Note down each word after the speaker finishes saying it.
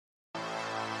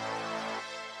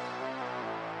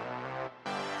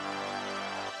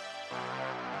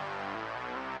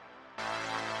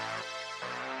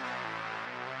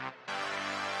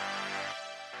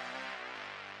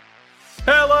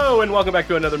Hello and welcome back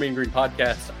to another Mean Green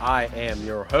podcast. I am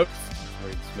your host,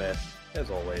 Reed Smith, as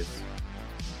always.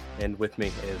 And with me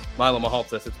is Milo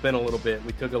Mahaltzis. It's been a little bit.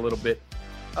 We took a little bit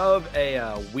of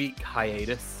a week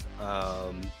hiatus,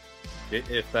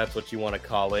 if that's what you want to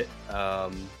call it.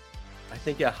 I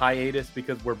think a hiatus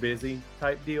because we're busy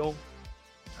type deal.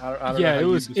 I don't know how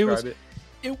you describe it.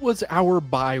 It was our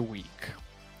bye week.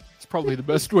 It's probably the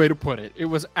best way to put it. It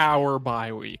was our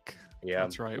bye week. Yeah,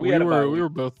 that's right. We were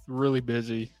both really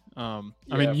busy. I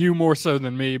mean, you more so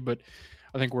than me, but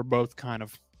I think we're both kind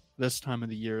of this time of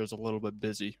the year is a little bit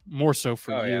busy. More so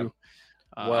for you.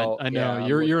 Yeah. Well, I know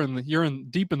you're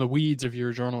deep in the weeds of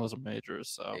your journalism majors.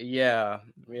 So yeah,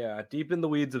 deep in the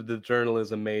weeds of the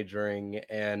journalism majoring,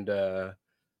 and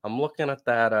I'm looking at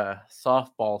that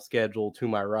softball schedule to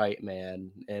my right, man,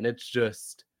 and it's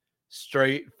just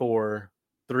straight for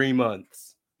 3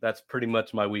 months. That's pretty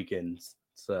much my weekends.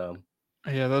 So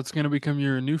yeah, that's going to become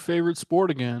your new favorite sport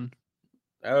again.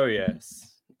 Oh,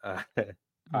 yes. I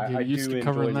used to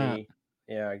covering that.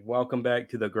 Yeah, welcome back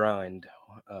to the grind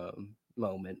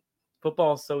moment.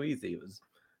 Football's so easy. It was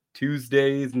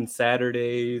Tuesdays and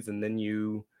Saturdays, and then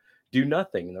you do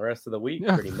nothing the rest of the week,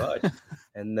 pretty much.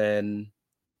 And then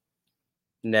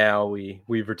now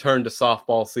we've returned to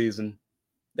softball season.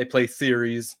 They play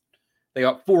series. They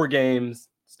got 4 games.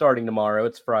 Starting tomorrow.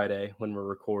 It's Friday when we're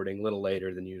recording, a little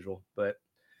later than usual. But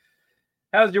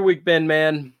how's your week been,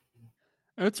 man?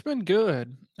 It's been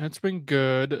good.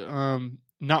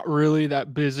 Not really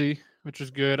that busy, which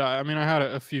is good. I mean, I had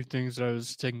a few things that I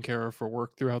was taking care of for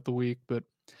work throughout the week, but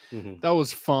that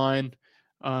was fine.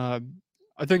 I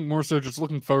think more so just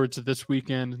looking forward to this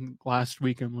weekend. Last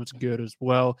weekend was good as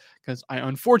well because I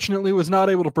unfortunately was not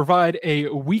able to provide a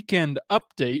weekend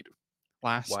update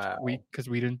last week because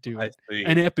we didn't do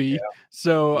an epi. Yeah.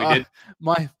 So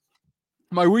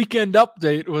my weekend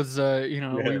update was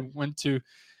we went to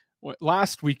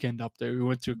last weekend update. We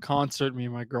went to a concert, me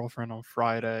and my girlfriend, on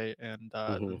Friday, and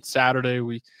Saturday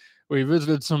we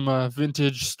visited some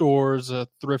vintage stores,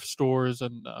 thrift stores,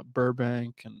 and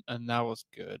Burbank, and that was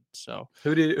good. So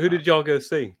who did y'all go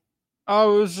see?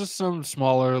 Oh, it was just some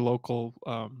smaller local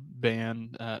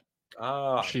band that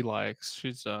she likes.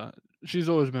 She's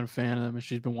always been a fan of them, and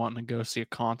she's been wanting to go see a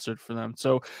concert for them.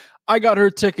 So I got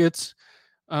her tickets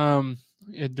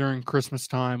during Christmas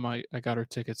time. I got her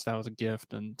tickets. That was a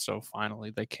gift, and so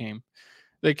finally they came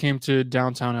to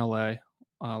downtown LA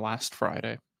last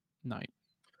Friday night,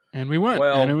 and we went,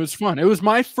 and it was fun. It was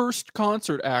my first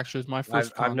concert, actually. It was my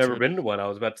first concert. I've never been to one. I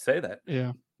was about to say that.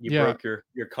 Yeah. You broke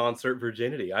your concert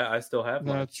virginity. I still have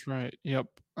one. That's right. Yep.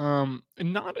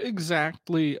 Not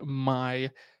exactly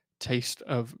my taste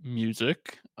of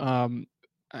music.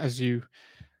 As you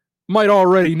might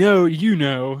already know,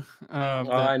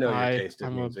 I know your taste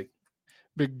of music.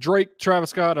 Big Drake,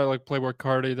 Travis Scott. I like Playboi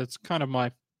Carti. That's kind of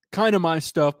my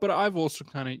stuff. But I've also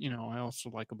I also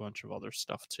like a bunch of other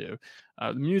stuff too.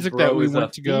 The music that we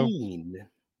went to go.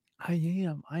 I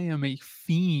am a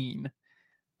fiend.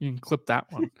 You can clip that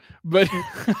one, but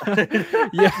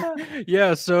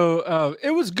yeah. So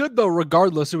it was good though.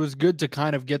 Regardless, it was good to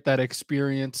kind of get that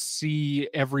experience, see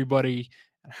everybody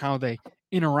and how they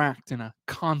interact in a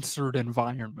concert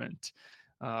environment.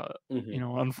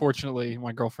 Unfortunately,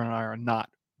 my girlfriend and I are not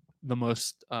the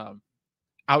most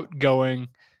outgoing,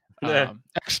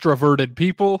 extroverted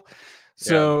people.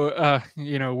 So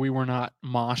we were not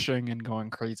moshing and going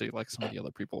crazy like some of the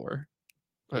other people were.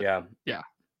 But, yeah.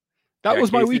 That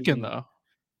was my weekend, though.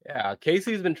 Yeah,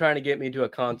 Casey's been trying to get me to a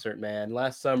concert, man.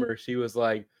 Last summer, she was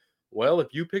like, well,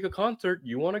 if you pick a concert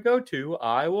you want to go to,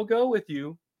 I will go with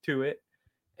you to it.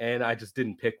 And I just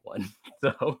didn't pick one.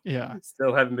 So,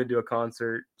 still haven't been to a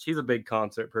concert. She's a big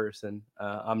concert person.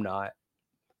 I'm not,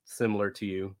 similar to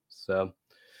you. So,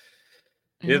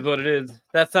 it is what it is.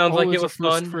 That sounds like it was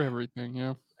fun. For everything,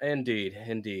 yeah. Indeed.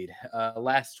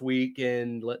 Last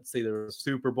weekend, let's see, there was a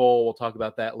Super Bowl. We'll talk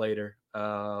about that later.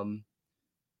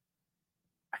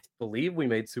 I believe we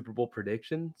made Super Bowl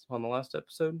predictions on the last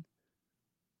episode.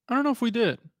 I don't know if we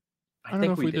did. I don't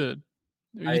know if we did.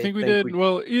 You think we did?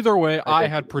 Well, either way, I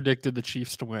had predicted the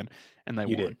Chiefs to win, and they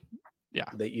won. Did. Yeah,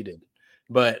 you did.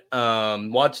 But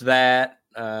watch that.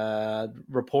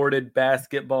 Reported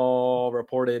basketball.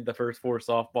 Reported the first 4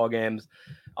 softball games.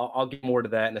 I'll get more to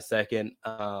that in a second.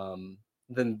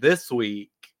 Then this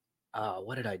week,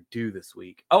 what did I do this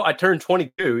week? Oh, I turned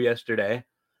 22 yesterday.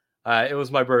 It was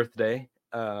my birthday.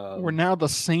 We're now the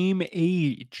same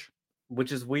age,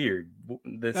 which is weird.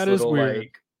 That is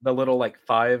weird. The little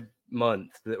 5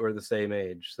 months that we're the same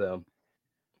age. So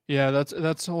yeah,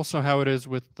 that's also how it is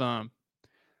with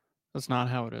that's not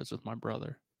how it is with my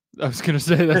brother. I was gonna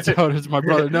say that's how it is with my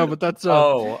brother. No, but that's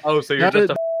so you're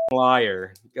just a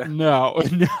liar. No.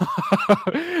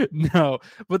 No.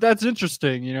 But that's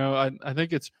interesting. You know, I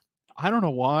think it's, I don't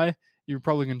know why. You're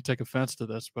probably going to take offense to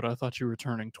this, but I thought you were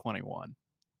turning 21.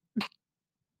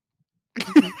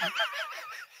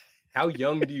 How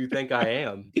young do you think I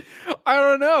am? I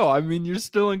don't know. I mean, you're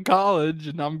still in college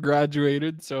and I'm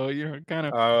graduated, so you're kind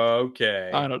of Okay.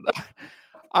 I don't know.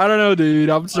 I don't know, dude.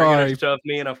 I'm sorry. Are you gonna shove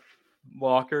me in a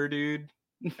walker, dude?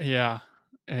 Yeah.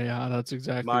 Yeah, that's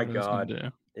exactly My what I was gonna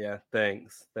God. do. Yeah,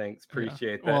 thanks. Yeah.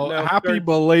 Appreciate that. Well, No, happy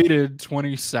belated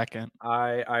 22nd.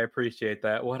 I appreciate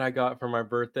that. What I got for my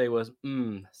birthday was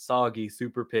soggy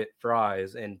super pit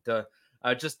fries and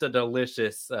just a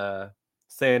delicious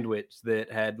sandwich that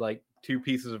had like 2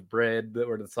 pieces of bread that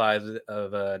were the size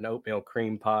of an oatmeal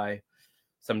cream pie,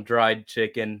 some dried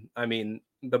chicken. I mean,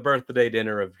 the birthday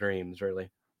dinner of dreams, really.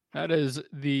 That is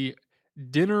the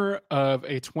dinner of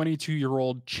a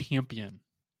 22-year-old champion.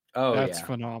 Oh That's yeah.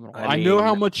 phenomenal. I I know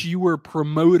how mean, much you were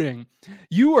promoting.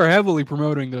 You were heavily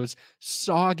promoting those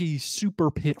soggy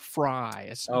super pit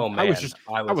fries. oh I was man, just,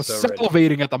 I I was was so ready.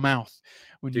 salivating at the mouth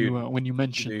Dude, when you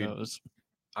mentioned dude, those.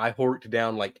 I horked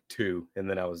down like 2 and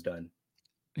then I was done.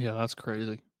 Yeah, that's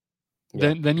crazy.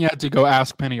 Yeah. Then you had to go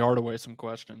ask Penny Hardaway some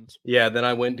questions. Yeah, then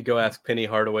I went to go ask Penny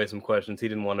Hardaway some questions. He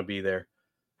didn't want to be there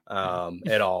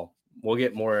at all. We'll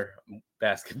get more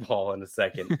basketball in a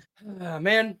second.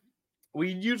 Man, we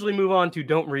usually move on to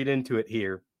don't read into it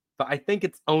here, but I think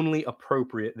it's only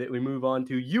appropriate that we move on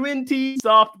to UNT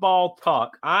softball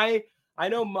talk. I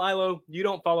know, Milo, you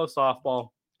don't follow softball.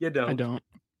 You don't. I don't.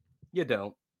 You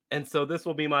don't. And so this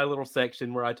will be my little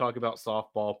section where I talk about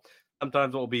softball.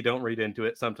 Sometimes it will be don't read into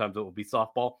it. Sometimes it will be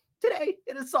softball. Today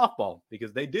it is softball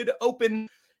because they did open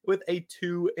with a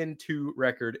 2-2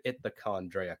 record at the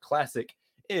Condrea Classic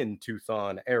in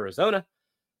Tucson, Arizona.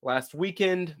 Last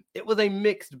weekend, it was a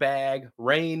mixed bag.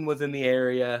 Rain was in the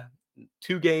area.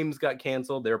 2 games got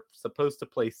canceled. They're supposed to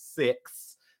play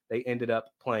 6. They ended up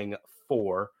playing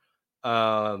 4.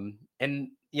 And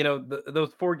you know,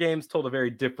 those 4 games told a very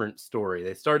different story.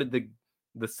 They started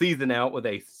the season out with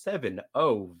a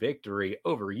 7-0 victory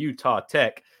over Utah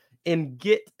Tech. And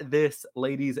get this,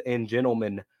 ladies and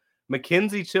gentlemen,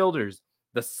 Mackenzie Childers,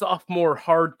 the sophomore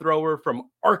hard thrower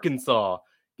from Arkansas,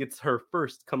 gets her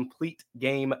first complete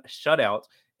game shutout.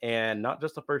 And not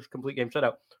just the first complete game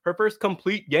shutout, her first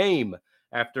complete game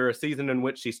after a season in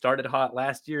which she started hot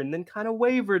last year and then kind of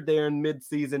wavered there in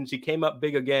midseason. She came up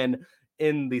big again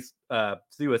in the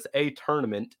USA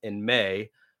tournament in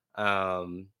May. But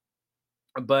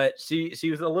she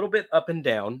was a little bit up and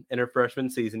down in her freshman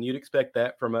season. You'd expect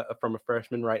that from a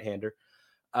freshman right-hander.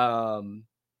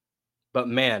 But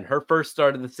man, her first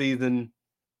start of the season,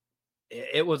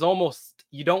 it was almost,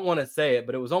 you don't want to say it,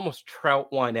 but it was almost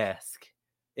Troutwine-esque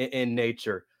in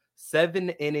nature. 7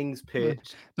 innings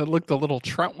pitched. That looked a little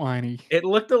Troutwine-y. It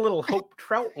looked a little Hope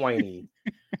Troutwine-y.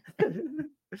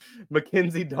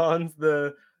 Mackenzie dons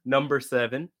the number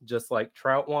 7, just like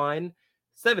Troutwine.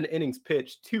 7 innings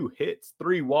pitched, 2 hits,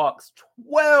 3 walks,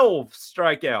 12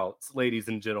 strikeouts, ladies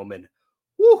and gentlemen.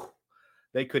 Woo!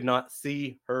 They could not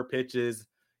see her pitches.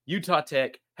 Utah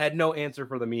Tech had no answer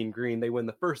for the Mean Green. They win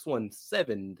the first one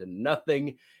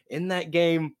 7-0. In that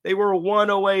game, they were 1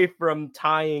 away from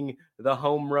tying the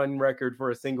home run record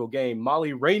for a single game.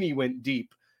 Molly Rainey went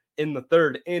deep in the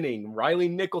 3rd inning. Riley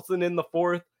Nicholson in the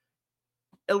 4th.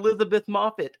 Elizabeth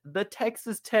Moffitt, the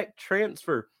Texas Tech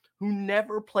transfer, who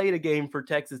never played a game for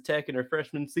Texas Tech in her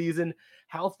freshman season.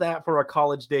 How's that for a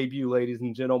college debut, ladies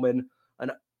and gentlemen?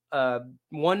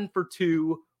 1 for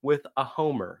 2 with a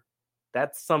homer.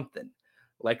 That's something.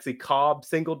 Lexi Cobb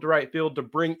singled to right field to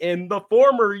bring in the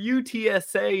former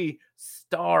UTSA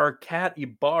star, Kat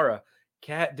Ibarra.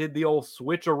 Kat did the old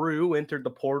switcheroo, entered the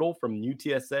portal from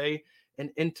UTSA and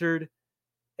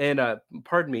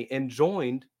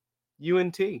joined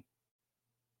UNT.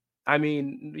 I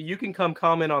mean, you can come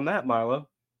comment on that, Milo,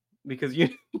 because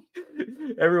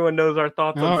everyone knows our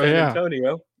thoughts on San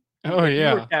Antonio. Oh, if you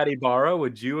were Kat Ibarra,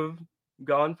 would you have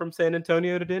gone from San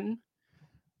Antonio to Denton?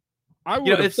 I would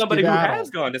have as somebody who has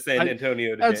gone to San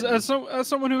Antonio to Denton. As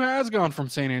someone who has gone from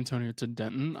San Antonio to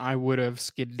Denton, I would have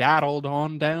skedaddled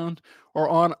on down, or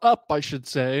on up, I should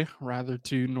say, rather,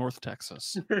 to North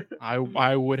Texas.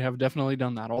 I would have definitely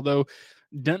done that. Although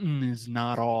Denton is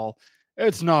not all,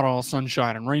 it's not all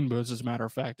sunshine and rainbows, as a matter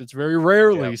of fact. It's very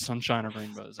rarely sunshine and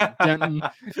rainbows in Denton,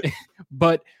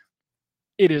 but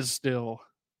it is still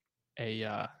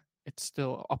a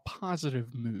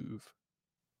positive move.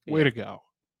 Way to go.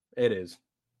 It is.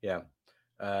 Yeah.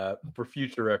 For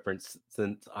future reference,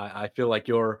 since I feel like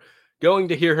you're going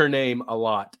to hear her name a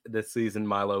lot this season,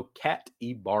 Milo, Kat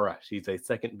Ibarra. She's a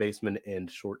second baseman and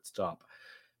shortstop.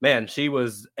 man, she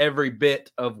was every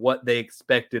bit of what they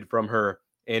expected from her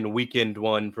in weekend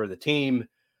one for the team.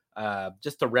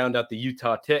 Just to round out the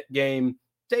Utah Tech game,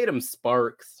 Tatum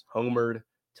Sparks homered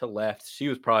to left. She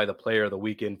was probably the player of the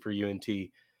weekend for UNT.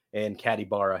 And Caddy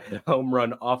Barra hit a home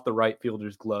run off the right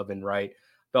fielder's glove and right.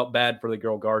 Felt bad for the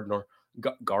girl Gardner.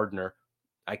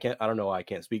 I don't know why I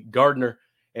can't speak. Gardner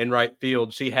in right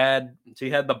field. She had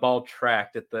the ball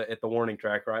tracked at the warning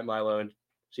track, right, Milo? And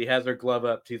she has her glove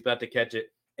up. She's about to catch it.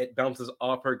 It bounces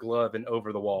off her glove and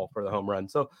over the wall for the home run.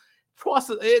 So,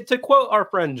 to quote our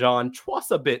friend John,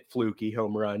 "'Twas a bit fluky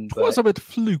home run." "'Twas a bit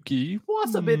fluky."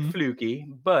 "'Twas a bit fluky,"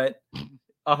 but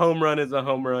a home run is a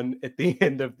home run at the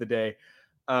end of the day.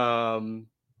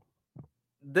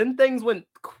 Then things went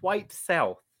quite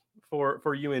south for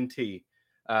UNT in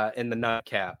the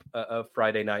nightcap of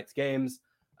Friday night's games.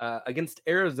 Against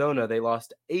Arizona, they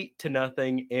lost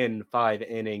 8-0 in 5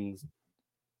 innings.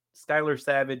 Skylar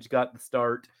Savage got the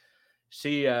start.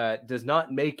 She does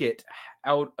not make it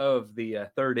out of the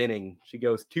third inning. She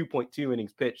goes 2.2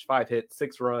 innings pitched, 5 hits,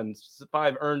 6 runs,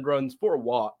 5 earned runs, 4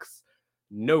 walks,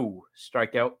 no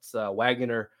strikeouts.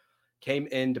 Wagner came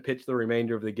in to pitch the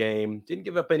remainder of the game. Didn't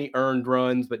give up any earned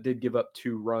runs, but did give up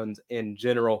 2 runs in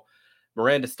general.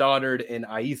 Miranda Stoddard and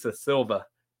Aisa Silva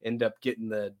end up getting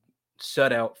the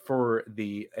shutout for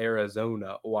the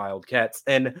Arizona Wildcats.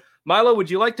 And Milo, would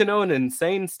you like to know an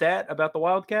insane stat about the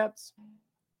Wildcats?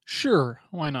 Sure,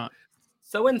 why not?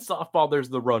 So in softball, there's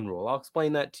the run rule. I'll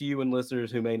explain that to you and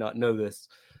listeners who may not know this.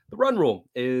 The run rule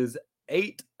is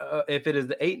 8. If it is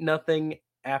 8-0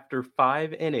 after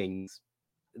 5 innings,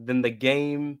 then the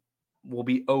game will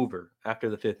be over after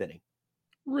the 5th inning.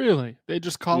 Really? They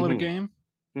just call it a game?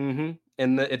 Mm-hmm.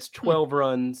 And it's 12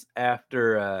 runs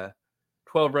after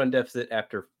 12-run deficit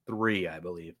after 3, I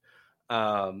believe.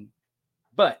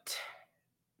 But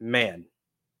man,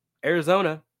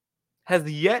 Arizona has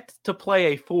yet to play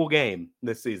a full game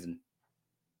this season.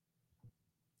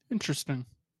 Interesting.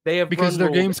 They have because their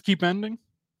games keep ending?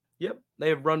 Yep. They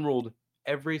have run ruled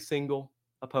every single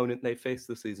opponent they faced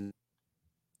this season.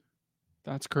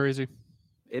 That's crazy.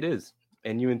 It is.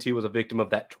 And UNT was a victim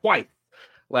of that twice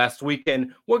last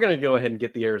weekend. We're going to go ahead and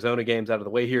get the Arizona games out of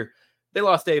the way here. They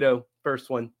lost 8-0.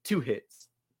 First one, 2 hits.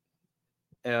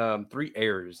 3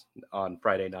 errors on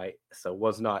Friday night. So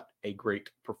was not a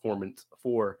great performance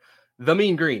for the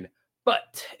Mean Green.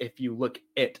 But if you look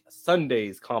at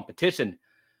Sunday's competition,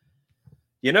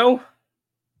 it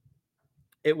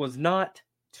was not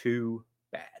too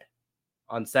bad.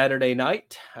 On Saturday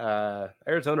night,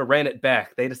 Arizona ran it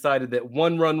back. They decided that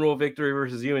 1-run rule victory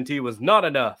versus UNT was not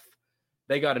enough.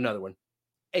 They got another one.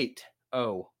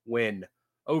 8-0 win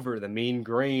over the Mean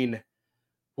Green.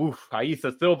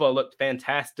 Aisa Silva looked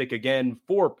fantastic again.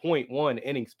 4.1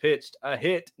 innings pitched, a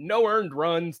hit, no earned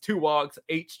runs, 2 walks,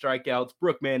 8 strikeouts.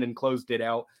 Brooke Mannon closed it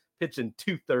out, pitching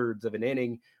 2/3 of an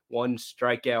inning, 1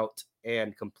 strikeout,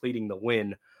 and completing the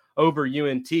win over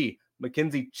UNT.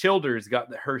 Mackenzie Childers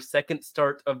got her second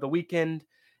start of the weekend,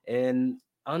 and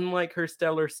unlike her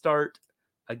stellar start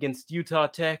against Utah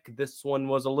Tech, this one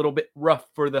was a little bit rough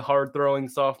for the hard-throwing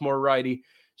sophomore righty.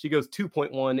 She goes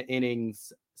 2.1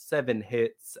 innings, 7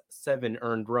 hits, 7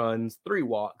 earned runs, 3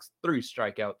 walks, 3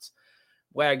 strikeouts.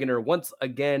 Wagner once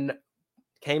again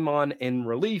came on in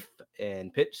relief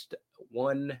and pitched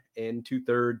 1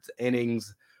 2/3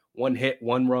 innings, 1 hit,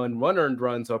 1 run, 1 earned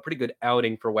run. So a pretty good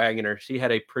outing for Wagner. She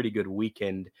had a pretty good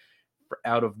weekend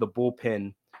out of the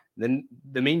bullpen. Then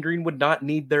the Mean Green would not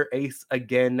need their ace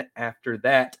again after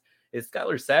that. Is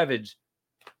Skylar Savage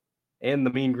and the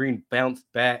Mean Green bounced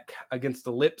back against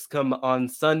the Lipscomb on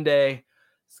Sunday.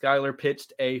 Skylar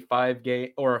pitched a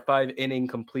 5-inning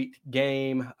complete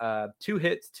game. 2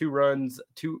 hits, 2 runs,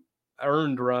 2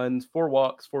 earned runs, 4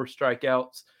 walks, 4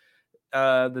 strikeouts.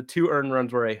 The 2 earned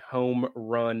runs were a home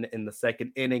run in the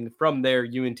second inning. From there,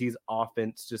 UNT's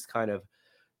offense just kind of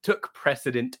took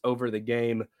precedent over the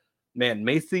game. Man,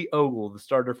 Macy Ogle, the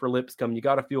starter for Lipscomb, you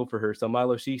got to feel for her. So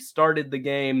Milo, she started the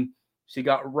game. She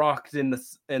got rocked in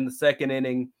the second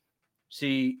inning.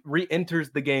 She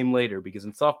re-enters the game later because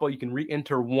in softball you can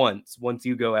re-enter once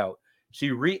you go out.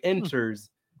 She re-enters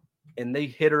and they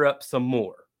hit her up some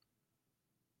more.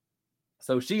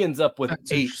 So she ends up with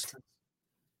 8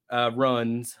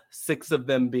 runs, 6 of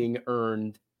them being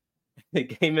earned. The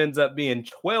game ends up being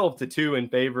 12-2 in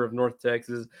favor of North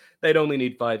Texas. They'd only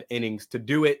need 5 innings to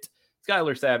do it.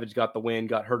 Skylar Savage got the win,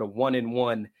 got her to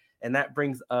 1-1, and that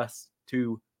brings us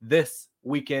to this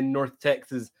weekend. North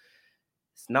Texas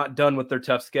is not done with their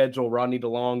tough schedule. Rodney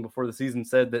DeLong, before the season,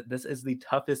 said that this is the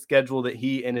toughest schedule that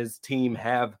he and his team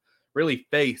have really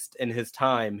faced in his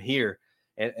time here,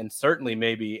 and certainly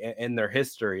maybe in their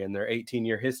history, in their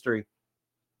 18-year history.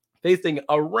 facing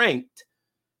a ranked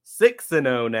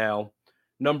 6-0 now,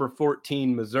 number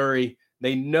 14 Missouri.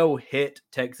 They no-hit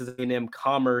Texas A&M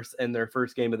Commerce in their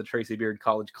first game of the Tracy Beard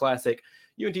College Classic.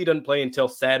 UNT doesn't play until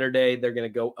Saturday. They're going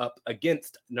to go up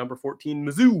against number 14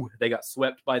 Mizzou. They got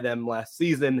swept by them last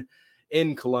season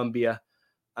in Columbia.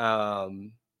 Might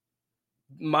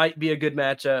be a good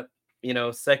matchup.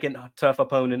 Second tough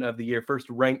opponent of the year, first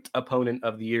ranked opponent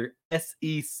of the year.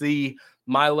 SEC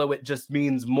Milo, it just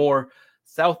means more.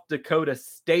 South Dakota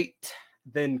State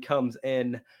then comes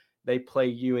in. They play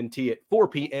UNT at 4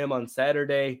 p.m. on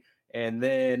Saturday, and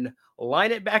then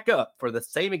line it back up for the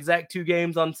same exact two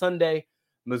games on Sunday.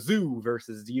 Mizzou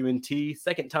versus UNT,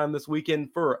 second time this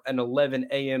weekend for an 11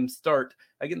 a.m. start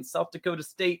against South Dakota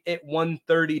State at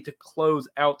 1:30 to close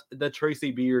out the Tracy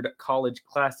Beard College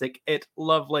Classic at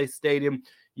Lovelace Stadium.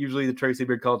 Usually the Tracy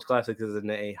Beard College Classic is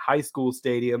in a high school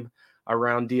stadium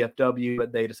around DFW,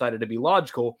 but they decided to be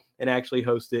logical and actually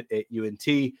host it at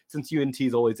UNT since UNT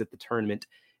is always at the tournament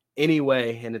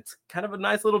anyway. And it's kind of a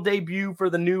nice little debut for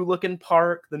the new looking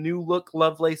park, the new look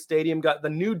Lovelace Stadium, got the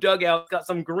new dugout, got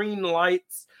some green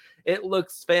lights. It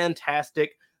looks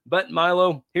fantastic. But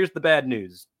Milo, here's the bad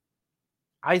news.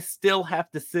 I still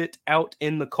have to sit out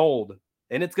in the cold,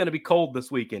 and it's going to be cold this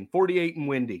weekend, 48 and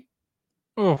windy.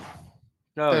 Oh,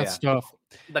 that's tough.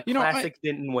 The classic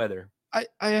Denton weather. I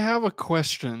have a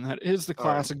question. That is the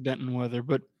classic Denton weather,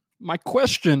 but my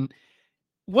question,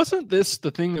 wasn't this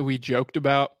the thing that we joked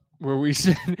about where we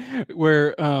said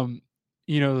where the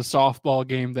softball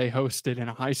game they hosted in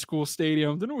a high school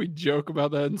stadium? Didn't we joke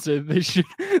about that and said they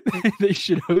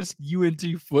should host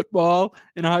UNT football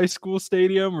in a high school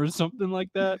stadium or something like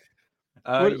that?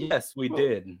 Yes, we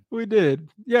did. We did.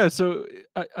 Yeah, so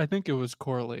I think it was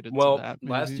correlated to that.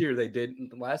 Maybe. Last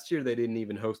year they didn't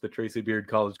even host the Tracy Beard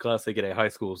College Classic at a high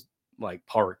school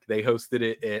park. They hosted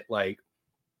it at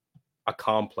a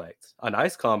complex, a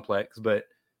nice complex, but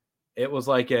it was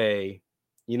like a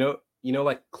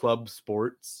like club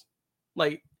sports.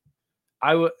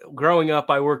 Growing up,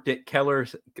 I worked at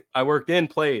Keller's. I worked and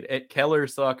played at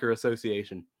Keller's Soccer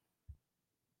Association.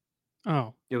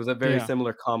 Oh, it was a very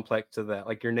similar complex to that,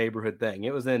 like your neighborhood thing.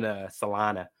 It was in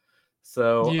Salina.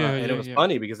 So, it was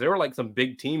funny because there were some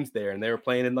big teams there and they were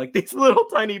playing in these little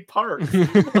tiny parks.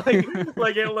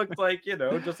 like it looked like,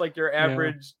 just like your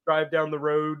average drive down the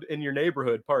road in your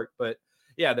neighborhood park. But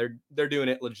yeah, they're doing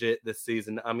it legit this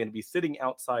season. I'm going to be sitting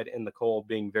outside in the cold,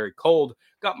 being very cold.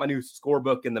 Got my new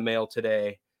scorebook in the mail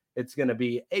today. It's going to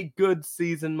be a good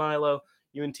season, Milo.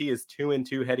 UNT is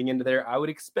 2-2 heading into there. I would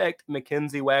expect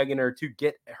Mackenzie Wagoner to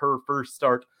get her first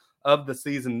start of the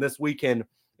season this weekend.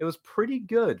 It was pretty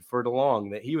good for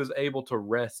DeLong that he was able to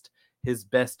rest his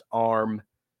best arm.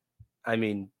 I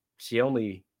mean, she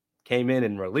only came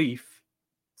in relief,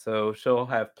 so she'll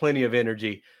have plenty of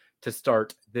energy to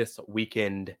start this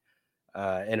weekend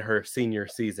in her senior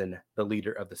season, the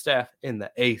leader of the staff and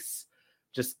the ace.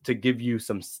 Just to give you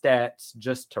some stats,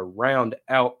 just to round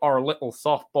out our little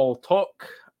softball talk.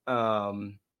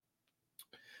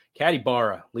 Caddy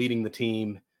Barra leading the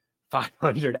team,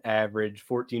 500 average,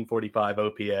 1445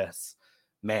 OPS.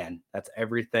 Man, that's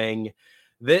everything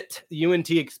that UNT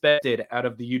expected out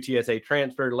of the UTSA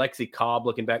transfer. Lexi Cobb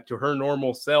looking back to her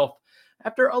normal self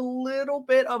after a little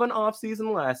bit of an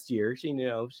offseason last year.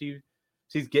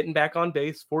 She's getting back on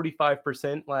base,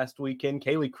 45% last weekend.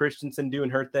 Kaylee Christensen doing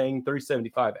her thing,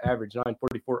 375 average,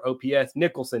 944 OPS.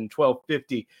 Nicholson,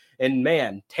 1250. And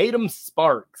man, Tatum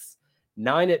Sparks,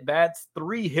 9 at-bats,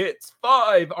 3 hits,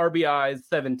 5 RBIs,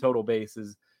 7 total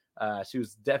bases. She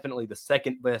was definitely the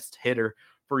second best hitter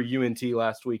for UNT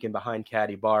last weekend behind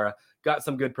Caddy Barra. Got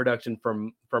some good production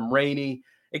from Rainey.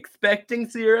 Expecting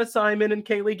Sierra Simon and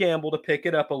Kaylee Gamble to pick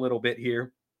it up a little bit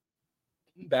here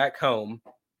back home.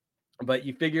 But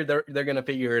you figure they're going to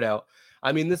figure it out.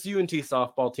 I mean, this UNT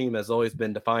softball team has always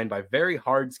been defined by very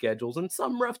hard schedules and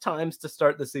some rough times to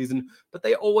start the season, but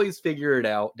they always figure it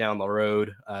out down the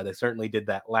road. They certainly did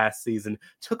that last season.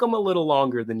 Took them a little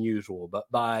longer than usual, but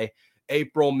by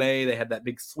April, May, they had that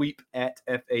big sweep at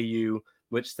FAU,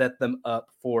 which set them up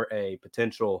for a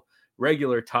potential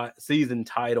regular season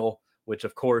title, which,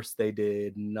 of course, they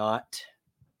did not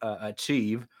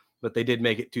achieve, but they did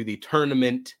make it to the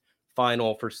tournament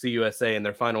final for CUSA in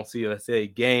their final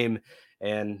CUSA game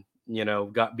and,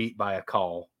 got beat by a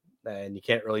call. And you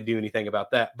can't really do anything about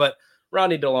that. But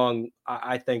Ronnie DeLong,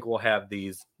 I think, will have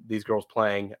these girls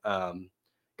playing.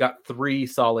 Got 3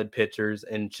 solid pitchers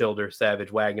in Childers, Savage,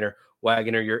 Wagner.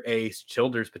 Wagner, your ace.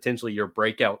 Childers, potentially your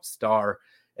breakout star.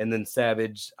 And then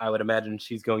Savage, I would imagine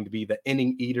she's going to be the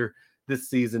inning eater this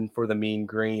season for the Mean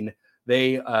Green.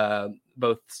 They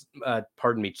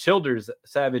Childers,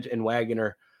 Savage, and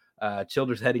Wagner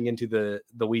Childers heading into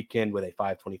the weekend with a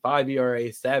 5.25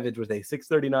 ERA, Savage with a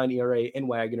 6.39 ERA, and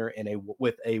Wagner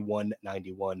with a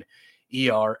 1.91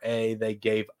 ERA. They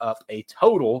gave up a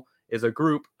total is a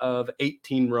group of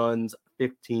 18 runs,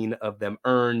 15 of them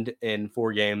earned in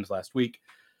 4 games last week.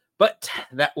 But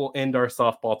that will end our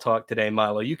softball talk today,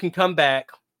 Milo. You can come back.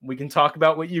 We can talk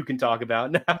about what you can talk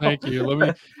about now. Thank you.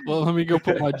 Let me go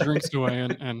put my drinks away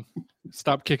and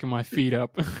stop kicking my feet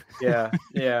up. Yeah.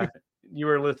 You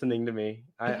were listening to me.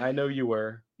 I know you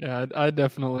were. Yeah, I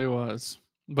definitely was.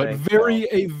 But Thanks,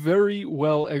 a very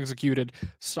well executed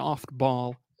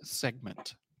softball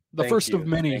segment. The first of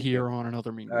many here on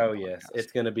Another Mean Green Oh, podcast. yes.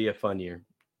 It's going to be a fun year.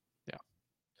 Yeah.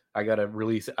 I got to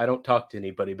release it. I don't talk to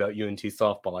anybody about UNT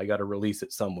softball. I got to release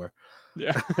it somewhere.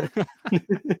 Yeah.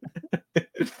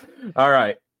 All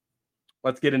right.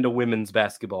 Let's get into women's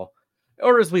basketball,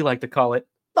 or as we like to call it,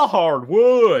 the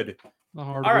hardwood. The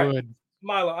hardwood. All right.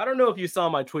 Milo, I don't know if you saw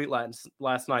my tweet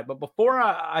last night, but before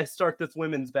I start this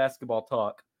women's basketball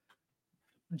talk,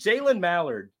 Jalen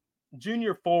Mallard,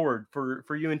 junior forward for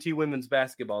UNT women's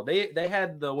basketball, they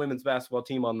had the women's basketball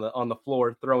team on the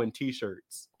floor throwing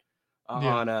T-shirts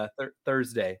on a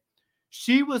Thursday.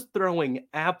 She was throwing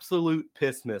absolute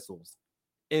piss missiles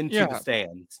into the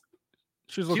stands.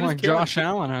 She was looking like Josh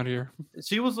Allen out here.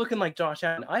 She was looking like Josh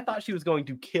Allen. I thought she was going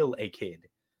to kill a kid.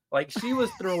 Like, she was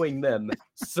throwing them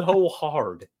so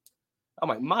hard. I'm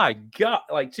like, my God.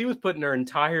 Like, she was putting her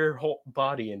entire whole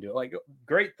body into it. Like,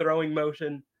 great throwing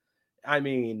motion. I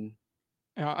mean,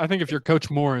 I think if you're Coach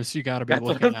Morris, you got to be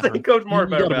looking at her. Coach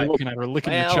Morris, you got to be looking at her,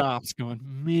 licking the chops, going,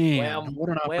 man, what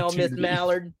an opportunity. Well, Miss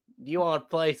Mallard, do you want to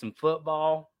play some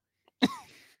football?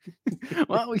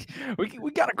 Well,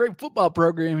 we got a great football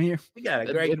program here. We got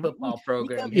a great football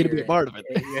program. We got you to be a part of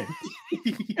it.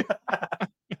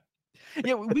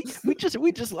 Yeah,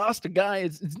 we just lost a guy.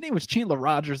 His name was Chandler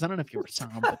Rogers. I don't know if you saw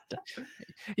him, but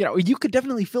you could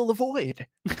definitely fill the void.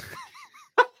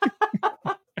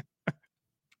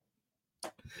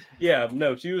 Yeah,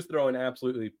 no, she was throwing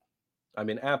absolutely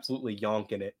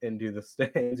yonking it into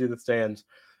the stands,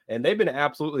 and they've been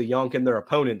absolutely yonking their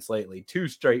opponents lately. 2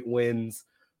 straight wins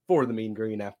for the Mean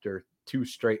Green after 2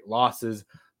 straight losses.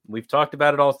 We've talked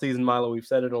about it all season, Milo. We've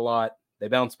said it a lot. They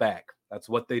bounce back. That's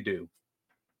what they do.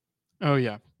 Oh,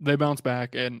 yeah. They bounce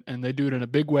back, and they do it in a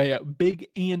big way, a big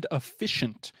and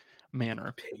efficient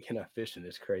manner. Big and efficient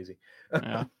is crazy.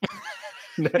 Yeah.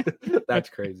 That's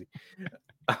crazy.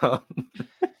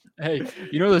 Hey,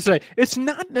 they say it's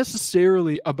not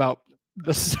necessarily about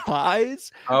the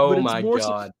size. Oh, but my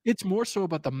God. It's more so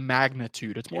about the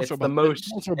magnitude. It's more so about the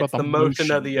motion. It's about the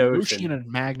motion of the ocean. Motion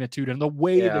and magnitude and the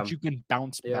way that you can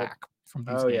bounce back from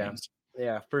these games.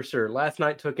 Yeah, for sure. Last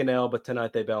night took an L, but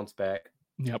tonight they bounced back.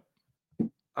 Yep.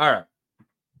 All right.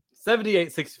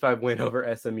 78-65 win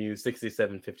over SMU,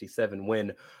 67-57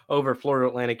 win over Florida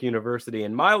Atlantic University.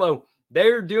 And Milo,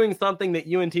 they're doing something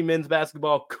that UNT men's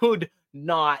basketball could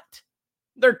not.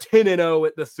 They're 10-0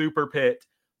 at the Super Pit.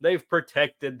 They've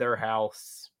protected their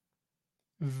house.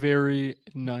 Very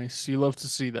nice. You love to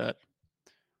see that.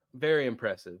 Very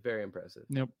impressive. Very impressive.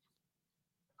 Yep.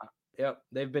 Yep.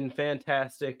 They've been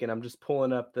fantastic. And I'm just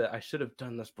pulling up I should have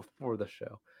done this before the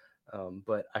show.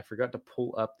 But I forgot to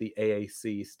pull up the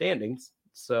AAC standings.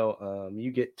 So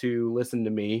you get to listen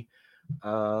to me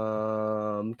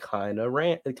kind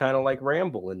of like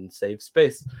ramble and save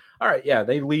space. All right, yeah,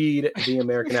 they lead the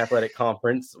American Athletic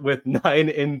Conference with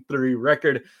 9-3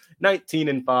 record,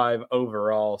 19-5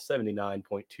 overall,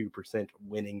 79.2%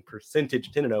 winning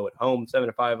percentage, 10-0 at home,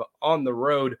 7-5 on the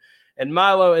road. And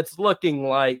Milo, it's looking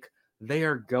like they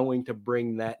are going to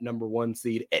bring that number 1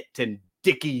 seed to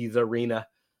Dickies Arena.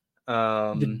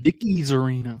 The Dickies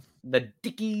Arena.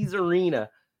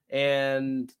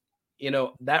 And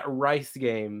that Rice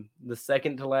game, the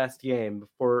second to last game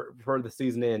before the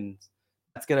season ends,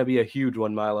 that's going to be a huge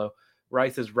one, Milo.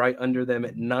 Rice is right under them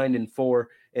at 9-4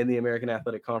 in the American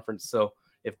Athletic Conference. So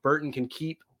if Burton can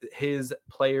keep his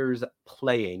players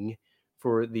playing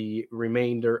for the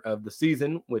remainder of the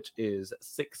season, which is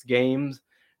 6 games,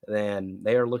 then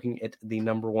they are looking at the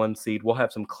number 1 seed. We'll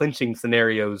have some clinching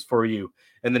scenarios for you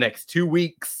in the next 2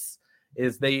 weeks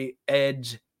as they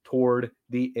edge toward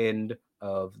the end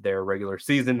of their regular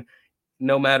season.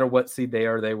 No matter what seed they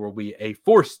are, they will be a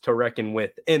force to reckon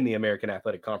with in the American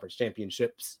Athletic Conference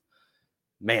Championships.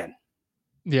 Man.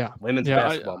 Yeah. Women's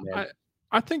basketball, man.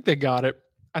 I think they got it.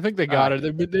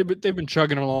 They've been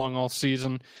chugging along all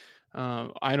season.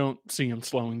 I don't see them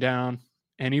slowing down.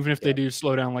 And even if they do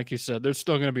slow down, like you said, there's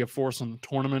still going to be a force in the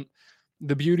tournament.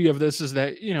 The beauty of this is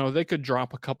that, they could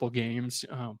drop a couple games.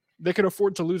 They could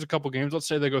afford to lose a couple games. Let's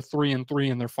say they go 3-3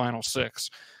 in their final 6.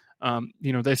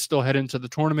 They still head into the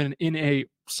tournament in a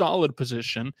solid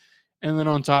position. And then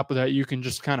on top of that, you can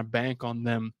just kind of bank on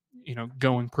them,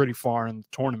 going pretty far in the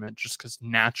tournament just because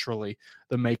naturally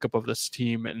the makeup of this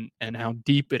team and how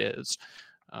deep it is.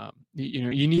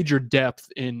 You need your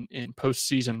depth in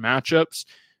postseason matchups.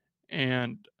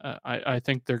 And I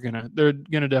think they're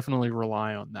gonna definitely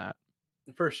rely on that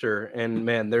for sure. And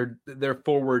man, their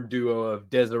forward duo of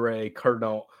Desiree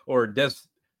Colonel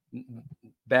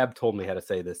Bab told me how to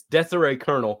say this, Desiree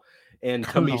Colonel and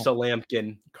Tamisha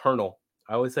Lampkin Colonel.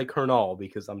 I always say Colonel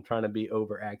because I'm trying to be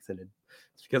over accented.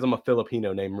 It's because I'm a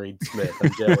Filipino named Reed Smith.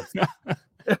 I'm jealous.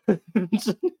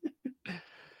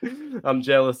 I'm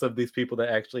jealous of these people that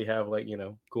actually have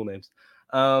cool names.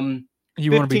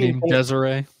 You want to be named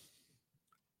Desiree?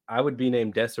 I would be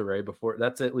named Desiree before.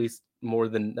 That's at least more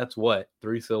than, that's what,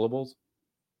 3 syllables?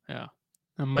 Yeah.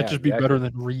 It might just be better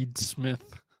than Reed Smith.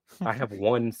 I have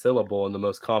 1 syllable in the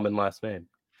most common last name.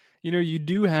 You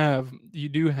do have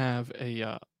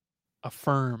a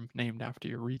firm named after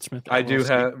you, Reed Smith LLC. I do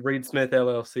have Reed Smith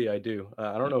LLC. I do.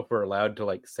 I don't know if we're allowed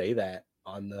to say that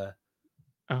on the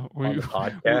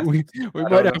podcast. We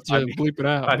might have to bleep it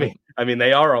out. I mean,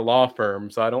 they are a law firm,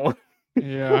 so I don't want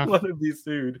to be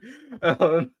sued.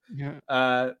 But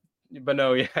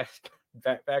no,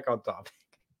 back on topic.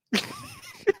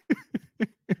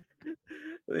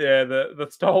 Yeah, the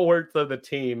stalwarts of the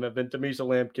team have been Tamisha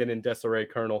Lampkin and Desiree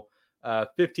Colonel.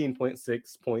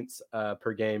 15.6 points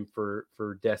per game for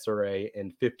Desiree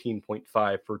and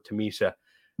 15.5 for Tamisha.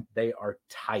 They are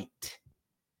tight,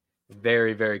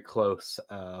 very, very close,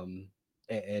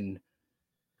 and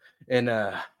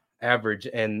average,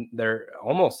 and they're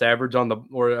almost average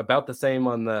or about the same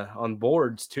on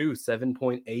boards too.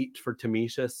 7.8 for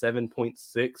Tamisha,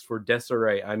 7.6 for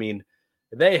Desiree. I mean,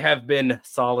 they have been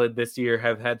solid this year.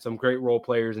 Have had some great role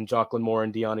players in Jocelyn Moore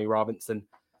and Deani Robinson.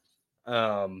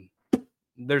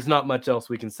 There's not much else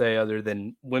we can say other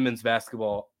than women's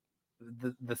basketball.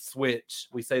 The switch,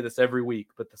 we say this every week,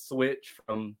 but the switch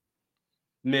from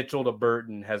Mitchell to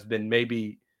Burton has been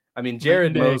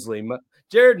Jared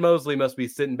Mosley must be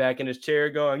sitting back in his chair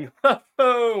going,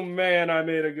 oh man, I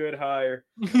made a good hire.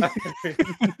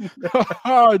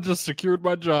 I just secured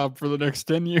my job for the next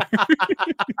 10 years.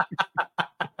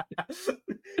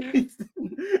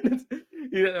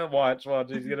 Watch.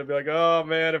 He's gonna be like, oh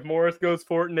man, if Morris goes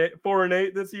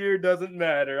 4-8 this year, doesn't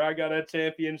matter. I got a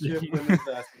championship women's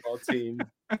basketball team.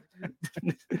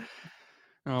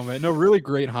 Oh man, no, really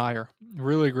great hire.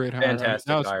 Really great hire.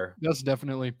 Fantastic hire. That's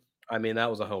definitely. That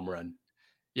was a home run.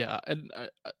 Yeah, and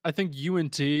I think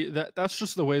UNT, that's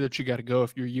just the way that you got to go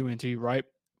if you're UNT, right?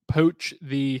 Poach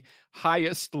the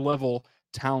highest level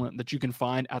talent that you can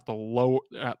find at the lower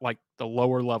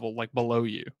level, like below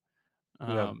you.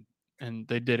 And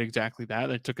they did exactly that.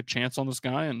 They took a chance on this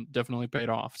guy and definitely paid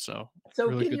off. So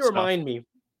really can you remind me,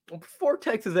 before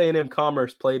Texas A&M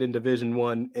Commerce played in Division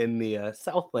I in the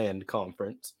Southland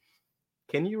Conference,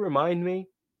 can you remind me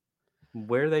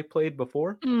where they played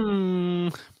before?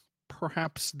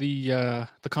 Perhaps the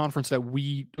conference that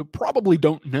we probably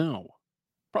don't know.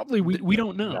 Probably we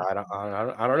don't know. No,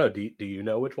 I don't know. Do you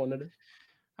know which one it is?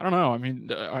 I don't know. I mean,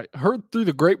 I heard through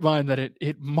the grapevine that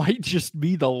it might just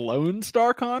be the Lone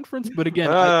Star Conference, but again,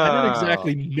 I don't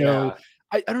exactly know.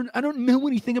 Yeah. I don't know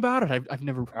anything about it. I've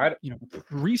never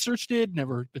researched it,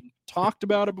 never been talked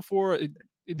about it before.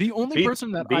 The only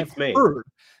person that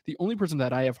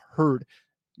I have heard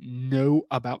know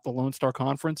about the Lone Star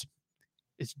Conference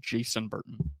is Jason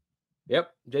Burton.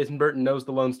 Yep, Jason Burton knows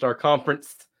the Lone Star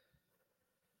Conference.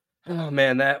 Oh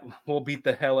man, that will beat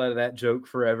the hell out of that joke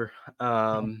forever.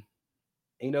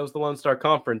 He knows the Lone Star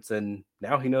Conference, and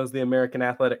now he knows the American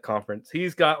Athletic Conference.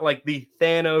 He's got the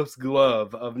Thanos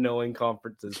glove of knowing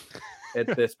conferences at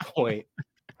this point.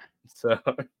 So,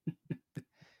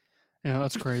 yeah,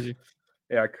 that's crazy.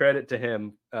 Yeah, credit to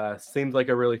him. Seems like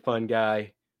a really fun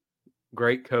guy.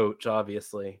 Great coach,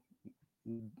 obviously.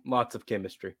 Lots of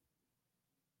chemistry.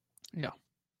 Yeah.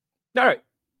 All right.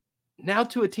 Now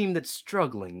to a team that's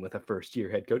struggling with a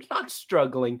first-year head coach. Not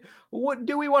struggling. What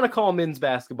do we want to call men's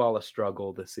basketball a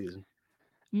struggle this season?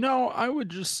 No, I would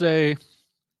just say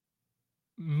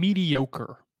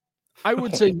mediocre. I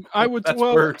would say that's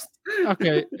worse.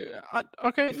 Okay.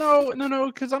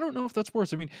 No, because I don't know if that's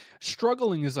worse. I mean,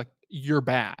 struggling is you're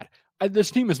bad.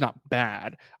 This team is not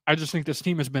bad. I just think this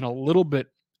team has been a little bit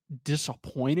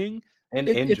disappointing. And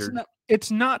injured.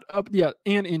 It's not up,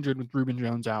 and injured with Reuben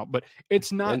Jones out, but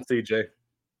it's not. And CJ.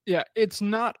 Yeah, it's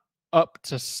not up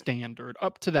to standard,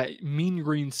 up to that mean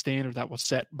green standard that was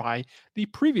set by the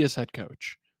previous head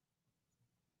coach.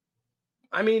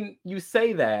 I mean, you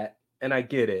say that, and I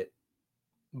get it,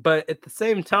 but at the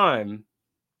same time,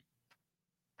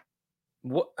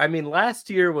 I mean, last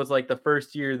year was like the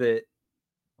first year that.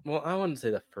 Well, I wouldn't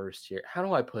say the first year. How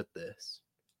do I put this?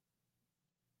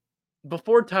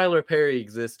 Before Tyler Perry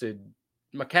existed,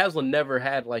 McCaslin never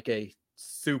had like a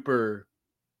super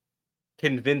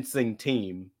convincing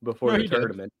team before No, the he did.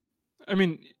 tournament. I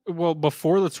mean, well,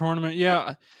 before the tournament,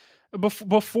 yeah.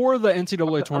 Before the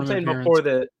NCAA I'm tournament saying appearance. before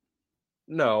the.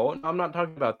 No, I'm not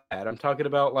talking about that. I'm talking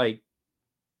about like.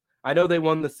 I know they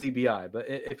won the CBI, but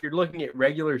if you're looking at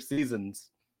regular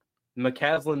seasons,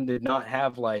 McCaslin did not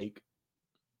have like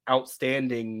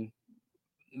outstanding,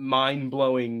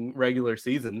 mind-blowing regular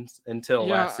seasons until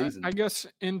last Yeah, season. I guess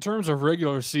in terms of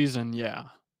regular season, yeah.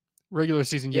 Regular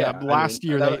season, yeah. Yeah, I mean, Last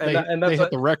year and they that's hit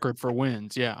a, the record for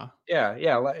wins, yeah. yeah.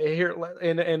 Here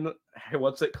and hey,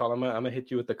 what's it called? I'm gonna hit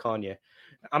you with the Kanye.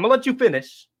 I'm gonna let you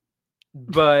finish,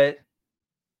 but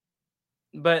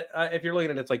if you're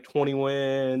looking at it's like 20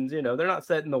 wins, they're not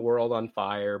setting the world on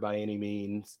fire by any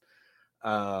means.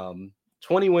 20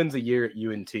 wins a year at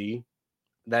UNT,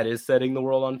 that is setting the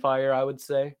world on fire, I would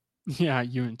say. Yeah,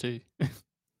 UNT.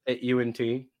 At UNT.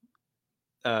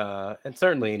 And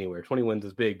certainly anywhere. 20 wins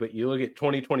is big, but you look at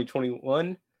 2020,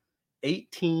 21,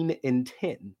 18 and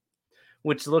 10,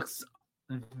 which looks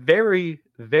very,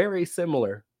 very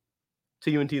similar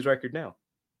to UNT's record now.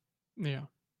 Yeah.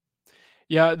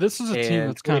 Yeah, this is a team And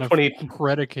that's kind of 2020,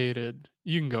 predicated.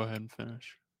 You can go ahead and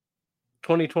finish.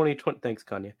 2020, thanks,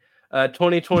 Kanye.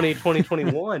 2020,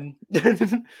 2021,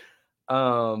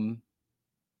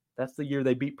 that's the year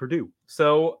they beat Purdue.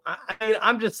 So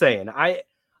I'm just saying, I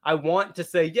want to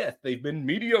say, yes, they've been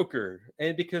mediocre.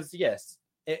 And because, yes,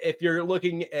 if you're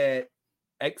looking at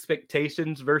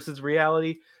expectations versus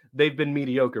reality, they've been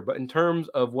mediocre. But in terms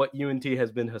of what UNT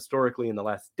has been historically in the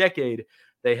last decade,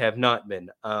 they have not been.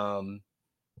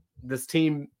 This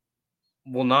team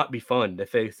will not be fun to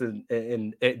face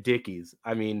at Dickies.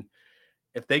 I mean,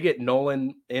 if they get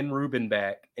Nolan and Ruben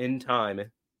back in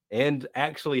time and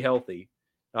actually healthy,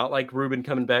 not like Ruben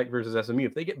coming back versus SMU,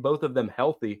 if they get both of them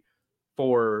healthy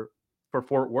for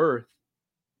Fort Worth,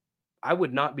 I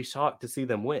would not be shocked to see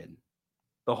them win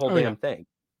the whole damn thing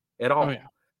at all. Oh, yeah.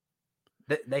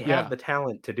 They have the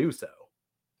talent to do so.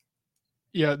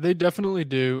 Yeah, they definitely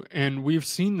do. And we've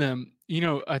seen them,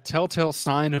 a telltale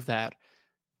sign of that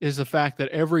is the fact that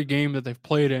every game that they've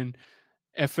played in,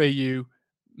 FAU,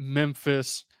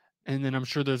 Memphis, and then I'm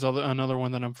sure there's another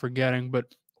one that I'm forgetting, but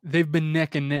they've been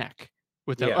neck and neck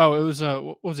with them. Yeah. Oh, it was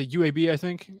what was it, UAB, I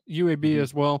think? UAB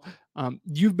as well.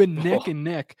 You've been neck and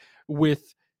neck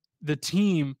with the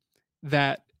team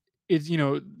that is,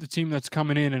 the team that's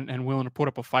coming in and willing to put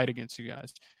up a fight against you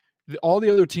guys. All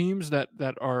the other teams that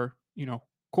are,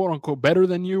 quote unquote better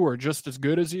than you or just as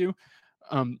good as you,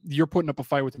 you're putting up a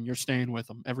fight with them. You're staying with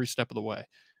them every step of the way.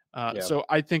 So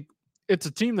I think it's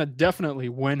a team that definitely,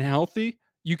 when healthy,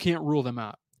 you can't rule them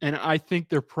out. And I think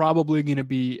they're probably going to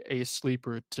be a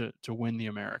sleeper to win the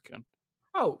American.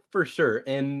 Oh, for sure.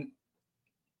 And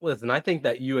listen, I think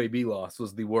that UAB loss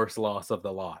was the worst loss of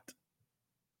the lot.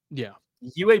 Yeah.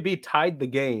 UAB tied the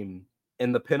game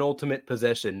in the penultimate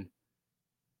possession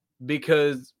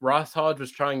because Ross Hodge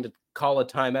was trying to call a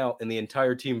timeout and the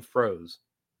entire team froze.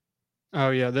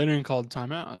 Oh yeah, they didn't call a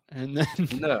timeout, and then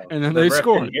no, and then they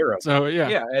scored. So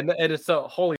yeah, and it's so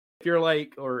holy. If you're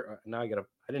like, or now I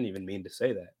didn't even mean to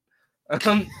say that.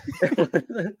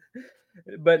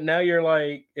 But now you're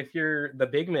like, if you're the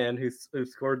big man who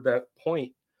scored that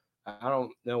point, I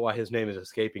don't know why his name is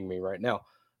escaping me right now.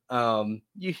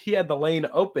 He had the lane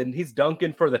open. He's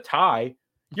dunking for the tie.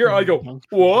 You're like, go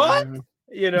what?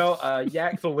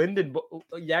 Yaxel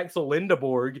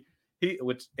Lindeborg.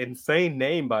 Which insane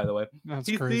name, by the way. That's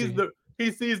crazy.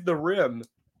 He sees the rim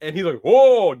and he's like,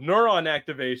 "Whoa, neuron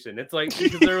activation!" It's like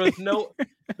because there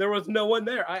was no one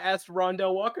there. I asked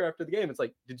Rondell Walker after the game. It's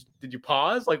like, did you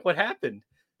pause? Like, what happened?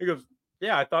 He goes,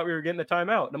 "Yeah, I thought we were getting a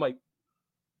timeout." And I'm like,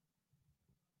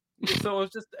 so it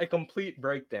was just a complete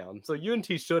breakdown. So UNT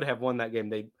should have won that game.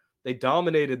 They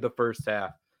dominated the first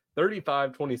half,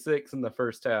 35-26 in the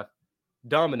first half.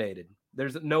 Dominated.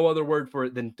 There's no other word for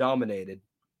it than dominated.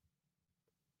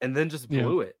 And then just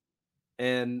blew it.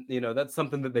 And, that's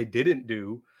something that they didn't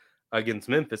do against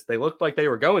Memphis. They looked like they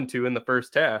were going to in the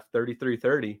first half,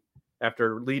 33-30,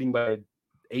 after leading by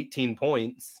 18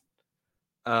 points.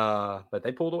 But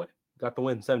they pulled away, got the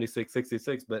win,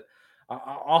 76-66. But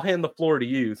I'll hand the floor to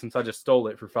you since I just stole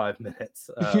it for 5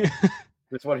 minutes.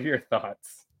 Just what are your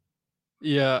thoughts?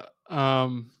 Yeah.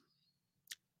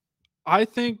 I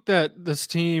think that this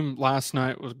team last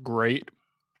night was great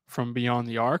from beyond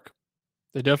the arc.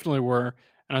 They definitely were.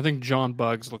 And I think John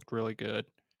Buggs looked really good.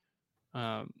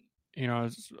 I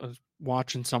was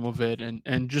watching some of it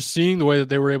and just seeing the way that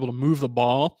they were able to move the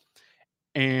ball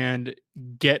and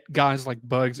get guys like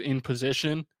Bugs in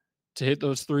position to hit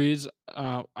those threes,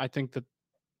 I think that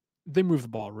they move the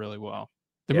ball really well.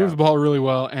 They move the ball really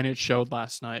well, and it showed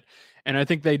last night. And I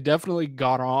think they definitely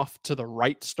got off to the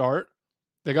right start.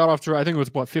 They got off to, I think it was,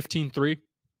 15-3,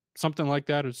 something like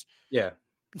that. It was,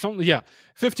 something,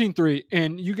 15-3.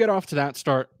 And you get off to that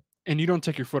start, and you don't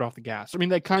take your foot off the gas. I mean,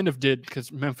 they kind of did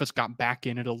because Memphis got back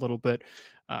in it a little bit,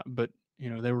 but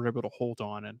they were able to hold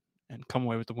on and come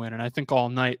away with the win. And I think all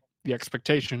night the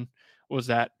expectation was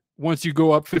that once you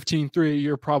go up 15-3,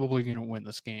 you're probably going to win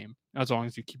this game as long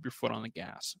as you keep your foot on the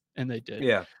gas. And they did.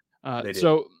 Yeah. They did.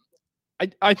 So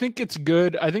I think it's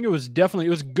good. I think it was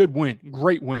a good win.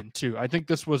 Great win too. I think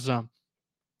this was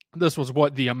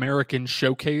what, the American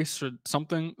Showcase or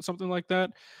something like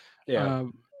that.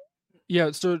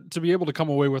 So to be able to come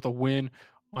away with a win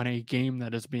on a game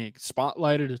that is being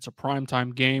spotlighted, it's a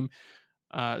primetime game.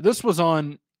 This was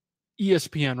on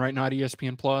ESPN, right? Not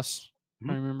ESPN Plus.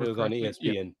 I remember it was correctly. On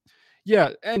ESPN.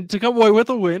 Yeah, and to come away with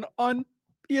a win on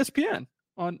ESPN,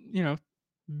 on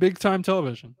big time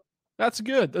television. That's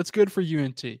good. That's good for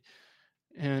UNT.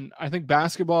 And I think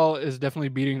basketball is definitely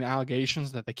beating the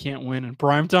allegations that they can't win in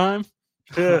prime time.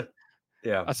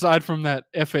 Aside from that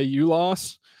FAU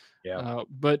loss.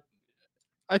 But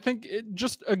I think it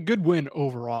just a good win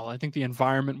overall. I think the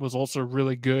environment was also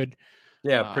really good.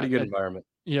 Pretty good environment.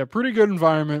 Yeah, pretty good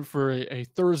environment for a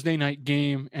Thursday night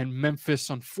game. And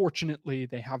Memphis, unfortunately,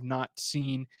 they have not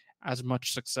seen as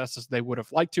much success as they would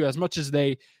have liked to, as much as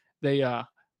they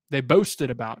boasted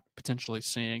about potentially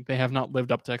seeing. They have not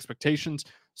lived up to expectations.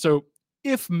 So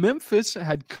if Memphis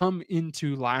had come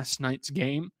into last night's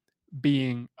game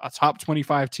being a top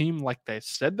 25 team like they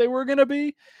said they were going to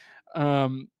be,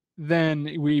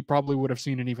 then we probably would have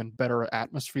seen an even better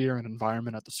atmosphere and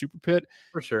environment at the Super Pit.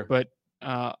 For sure. But,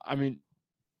 I mean,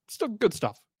 still good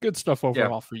stuff. Good stuff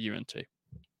overall for UNT.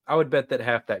 I would bet that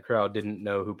half that crowd didn't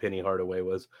know who Penny Hardaway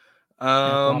was.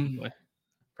 Probably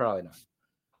not.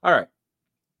 All right.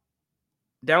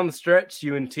 Down the stretch,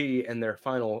 UNT and their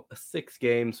final 6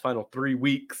 games, final 3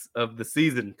 weeks of the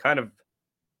season. Kind of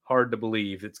hard to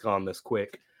believe it's gone this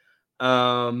quick.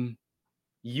 UAB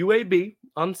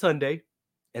on Sunday.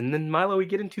 And then, Milo, we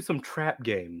get into some trap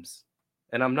games.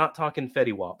 And I'm not talking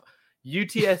Fetty Wap.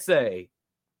 UTSA,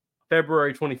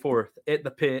 February 24th, at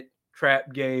the Pit,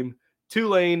 trap game.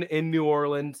 Tulane in New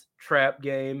Orleans, trap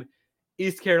game.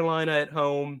 East Carolina at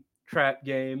home, trap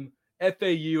game.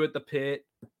 FAU at the Pit,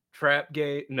 trap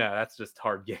game. No, that's just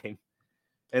hard game.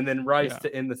 And then Rice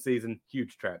to end the season,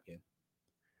 huge trap game.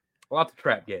 Lots of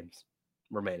trap games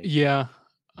remaining. Yeah.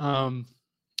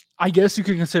 I guess you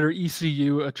could consider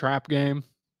ECU a trap game.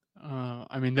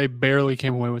 I mean, they barely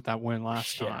came away with that win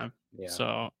last time.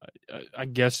 So I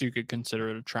guess you could consider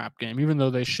it a trap game, even though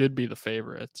they should be the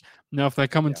favorites. Now, if they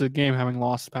come into the game having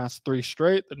lost the past 3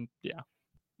 straight, then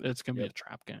it's going to be a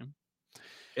trap game.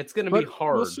 It's going to be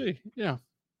hard. We'll see. Yeah.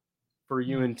 For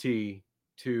UNT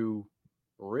to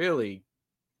really,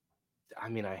 I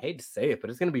mean, I hate to say it, but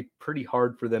it's going to be pretty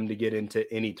hard for them to get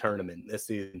into any tournament this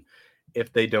season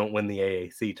if they don't win the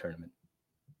AAC tournament.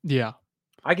 Yeah.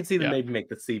 I could see them maybe make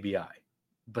the CBI,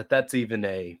 but that's even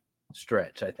a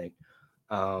stretch, I think.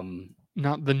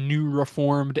 Not the new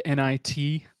reformed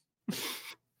NIT.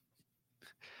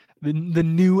 the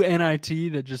new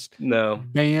NIT that just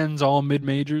bans all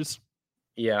mid-majors.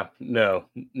 Yeah, no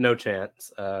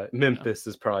chance. Memphis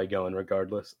is probably going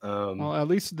regardless. Well, at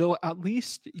least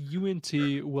UNT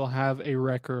will have a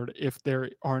record if there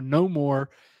are no more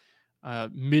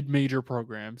mid-major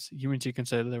programs. UNT can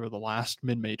say that they were the last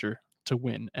mid-major to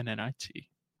win an NIT.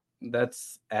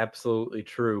 That's absolutely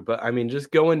true. But I mean,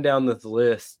 just going down this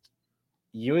list,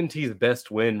 UNT's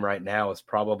best win right now is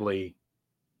probably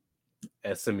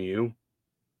SMU.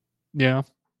 Yeah.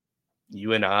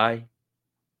 UNI.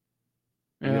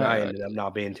 UNI ended up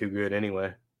not being too good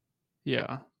anyway.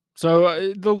 Yeah.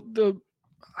 So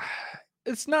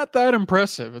it's not that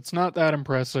impressive. It's not that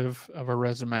impressive of a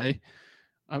resume.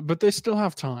 But they still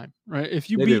have time, right? If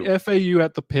you beat FAU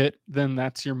at the Pit, then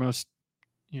that's your most,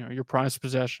 your prized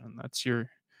possession. That's your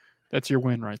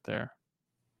win right there.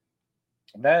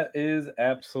 That is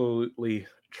absolutely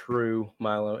true,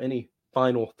 Milo. Any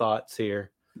final thoughts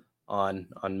here on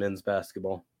men's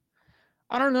basketball?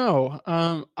 I don't know.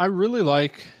 I really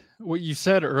like what you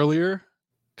said earlier.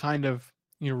 Kind of,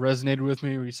 resonated with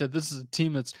me. Where you said this is a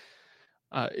team that's,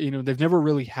 they've never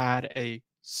really had a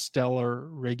stellar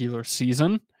regular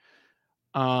season.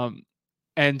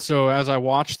 And so as I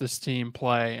watch this team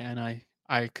play, and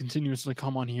I continuously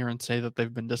come on here and say that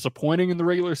they've been disappointing in the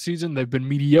regular season, they've been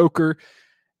mediocre.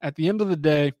 At the end of the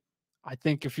day, I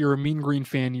think if you're a Mean Green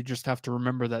fan, you just have to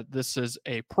remember that this is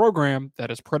a program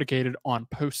that is predicated on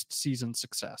postseason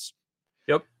success.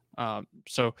 Yep.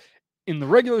 So in the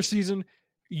regular season,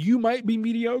 you might be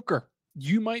mediocre.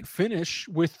 You might finish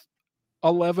with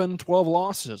 11, 12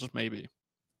 losses, maybe.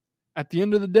 At the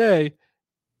end of the day,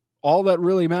 all that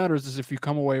really matters is if you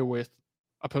come away with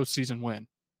a postseason win,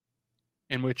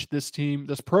 in which this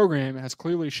program has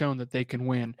clearly shown that they can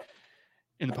win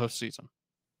in the postseason.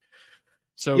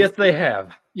 So yes, they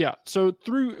have. Yeah. So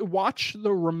watch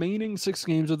the remaining 6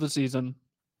 games of the season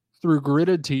through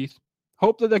gritted teeth.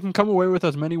 Hope that they can come away with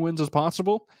as many wins as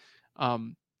possible.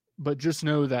 But just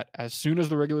know that as soon as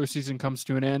the regular season comes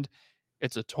to an end,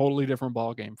 it's a totally different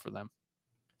ball game for them.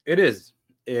 It is.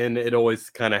 And it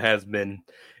always kind of has been,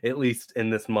 at least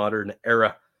in this modern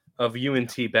era of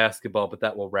UNT basketball. But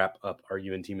that will wrap up our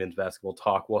UNT men's basketball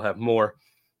talk. We'll have more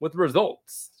with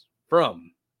results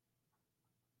from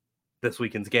this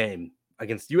weekend's game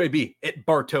against UAB at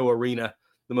Bartow Arena,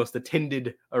 the most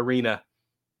attended arena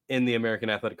in the American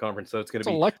Athletic Conference. So it's going to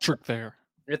be electric there.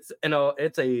 It's an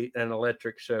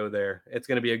electric show there. It's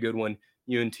going to be a good one.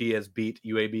 UNT has beat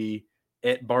UAB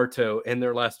at Bartow in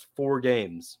their last 4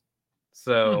 games.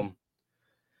 So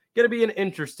going to be an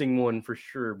interesting one for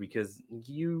sure, because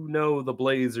the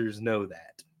Blazers know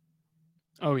that.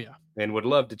 Oh, yeah. And would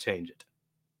love to change it.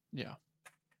 Yeah.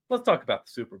 Let's talk about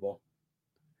the Super Bowl.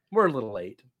 We're a little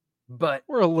late, but...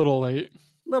 We're a little late.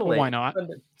 Late. Why not?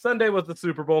 Sunday was the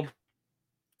Super Bowl.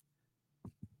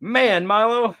 Man,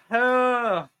 Milo,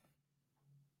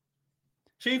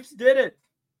 Chiefs did it.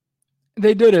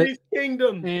 They did it. Chiefs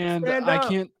Kingdom. And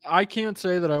I can't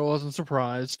say that I wasn't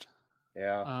surprised.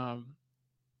 Yeah.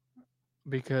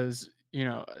 Because,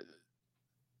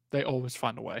 they always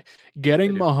find a way.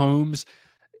 Getting Mahomes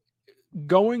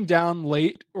going down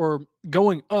late or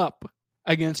going up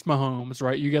against Mahomes,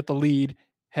 right? You get the lead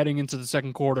heading into the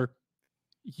second quarter.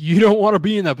 You don't want to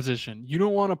be in that position. You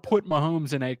don't want to put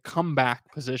Mahomes in a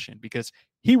comeback position, because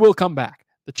he will come back.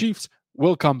 The Chiefs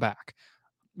will come back.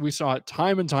 We saw it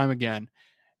time and time again,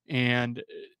 and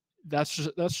that's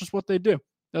just what they do.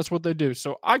 That's what they do.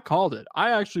 So I called it.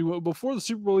 I actually, before the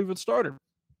Super Bowl even started,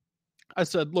 I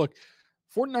said, look,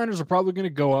 49ers are probably going to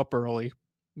go up early.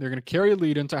 They're going to carry a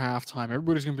lead into halftime.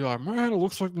 Everybody's going to be like, man, it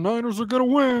looks like the Niners are going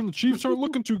to win. The Chiefs aren't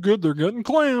looking too good. They're getting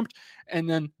clamped. And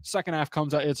then second half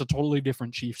comes out. It's a totally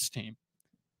different Chiefs team.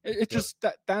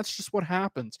 That's just what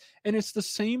happens. And it's the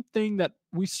same thing that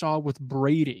we saw with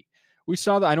Brady. We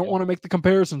saw that. I don't want to make the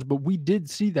comparisons, but we did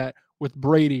see that with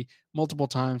Brady multiple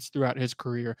times throughout his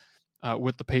career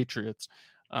with the Patriots.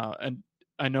 And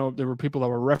I know there were people that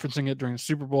were referencing it during the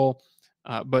Super Bowl,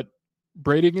 but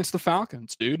Brady against the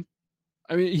Falcons, dude.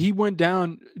 I mean, he went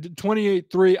down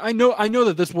 28-3. I know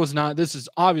that this is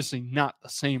obviously not the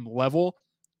same level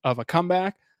of a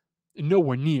comeback,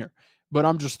 nowhere near. But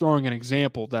I'm just throwing an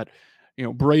example that,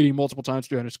 Brady multiple times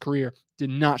throughout his career did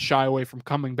not shy away from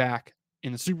coming back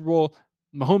in the Super Bowl.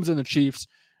 Mahomes and the Chiefs,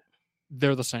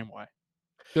 they're the same way.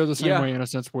 They're the same way in a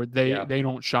sense where they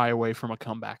don't shy away from a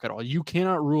comeback at all. You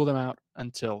cannot rule them out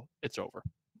until it's over.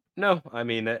 No, I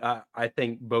mean, I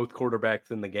think both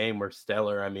quarterbacks in the game were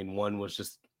stellar. I mean, one was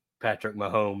just Patrick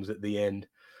Mahomes at the end.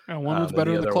 And one was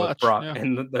better in the clutch.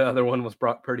 And the other one was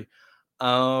Brock Purdy.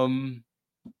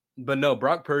 But no,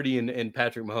 Brock Purdy and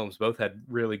Patrick Mahomes both had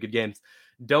really good games.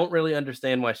 Don't really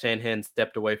understand why Shanahan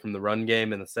stepped away from the run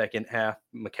game in the second half.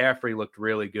 McCaffrey looked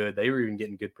really good. They were even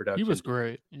getting good production. He was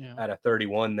great. Yeah. At a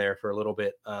 31 there for a little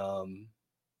bit. I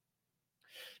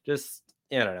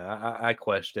don't know. I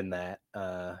question that.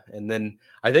 And then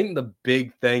I think the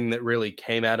big thing that really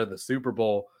came out of the Super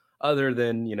Bowl, other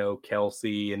than,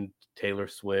 Kelsey and Taylor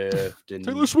Swift and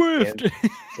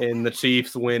and the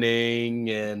Chiefs winning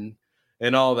and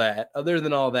all that, other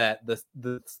than all that,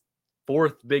 the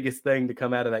fourth biggest thing to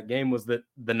come out of that game was that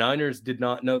the Niners did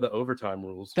not know the overtime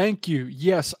rules. Thank you.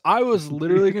 Yes, I was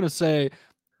literally going to say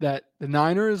that the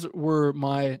Niners were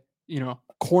my,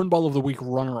 cornball of the week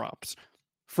runner-ups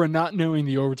for not knowing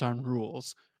the overtime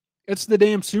rules. It's the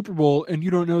damn Super Bowl, and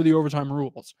you don't know the overtime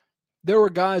rules. There were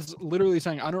guys literally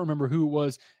saying, I don't remember who it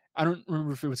was. I don't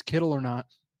remember if it was Kittle or not.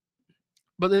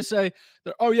 But they say,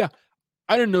 that, oh, yeah,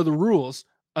 I didn't know the rules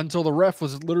until the ref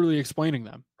was literally explaining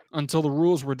them, until the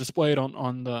rules were displayed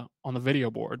on the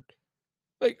video board.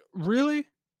 Like, really?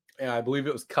 Yeah, I believe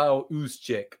it was Kyle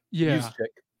Juszczyk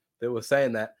that was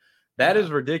saying that. That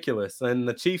is ridiculous. And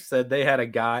the Chiefs said they had a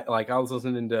guy, like I was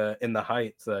listening to In the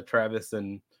Heights, Travis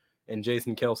and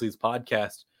Jason Kelsey's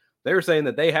podcast. They were saying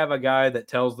that they have a guy that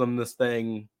tells them this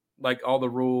thing, like all the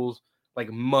rules,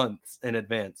 like months in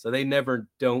advance. So they never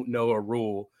don't know a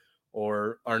rule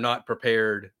or are not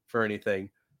prepared for anything.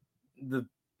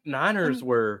 Niners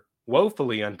were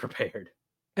woefully unprepared.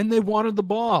 And they wanted the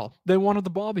ball. They wanted the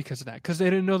ball because of that, because they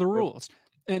didn't know the rules.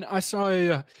 And I saw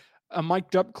a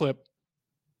mic'd up clip.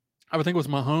 I would think it was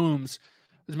Mahomes.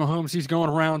 It was Mahomes. He's going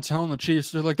around telling the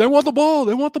Chiefs, they're like, they want the ball.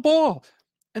 They want the ball.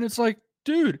 And it's like,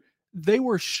 dude, they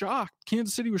were shocked.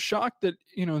 Kansas City was shocked that,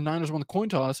 the Niners won the coin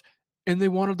toss, and they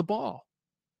wanted the ball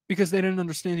because they didn't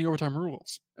understand the overtime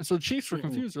rules. And so the Chiefs were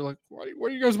confused. They're like, why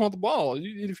do you guys want the ball?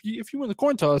 If you win the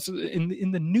coin toss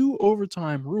in the new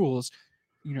overtime rules,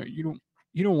 you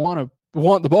don't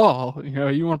want the ball.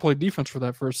 You want to play defense for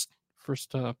that first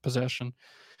possession.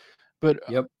 But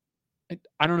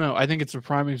I don't know. I think it's a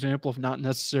prime example of not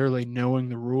necessarily knowing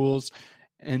the rules,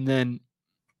 and then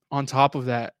on top of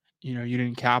that, you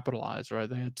didn't capitalize, right?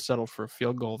 They had settled for a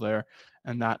field goal there,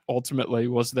 and that ultimately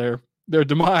was their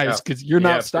demise, because you're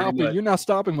not stopping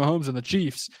Mahomes and the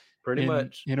Chiefs pretty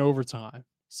much in overtime.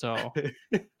 So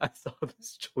I saw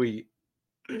this tweet.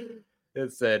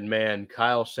 It said, "Man,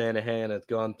 Kyle Shanahan has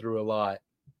gone through a lot,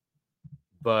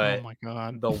 but oh my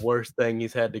God, the worst thing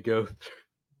he's had to go through."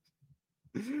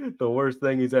 The worst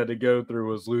thing he's had to go through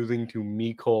was losing to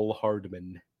Mecole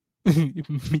Hardman.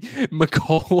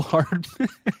 Mecole Hardman,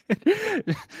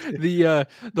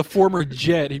 the former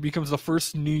Jet. He becomes the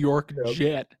first New York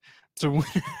Jet to win.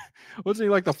 Wasn't he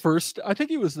like the first? I think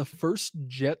he was the first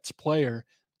Jets player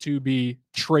to be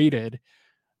traded,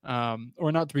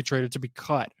 or not to be traded, to be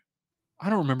cut. I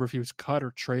don't remember if he was cut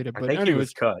or traded, but I think he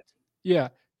was cut. Yeah.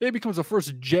 He becomes the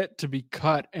first Jet to be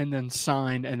cut and then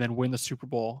signed and then win the Super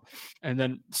Bowl and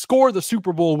then score the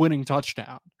Super Bowl winning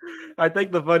touchdown. I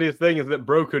think the funniest thing is that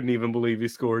Bro couldn't even believe he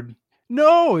scored.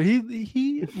 No,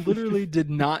 he literally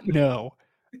did not know.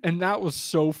 And that was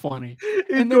so funny.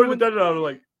 He scored the touchdown. I was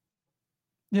like,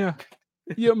 yeah.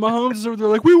 Mahomes is over there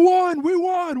like, we won.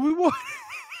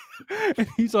 And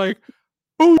he's like,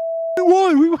 oh, we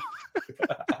won.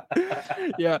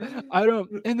 Yeah, I don't.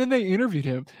 And then they interviewed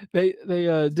him. They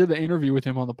did the interview with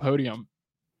him on the podium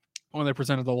when they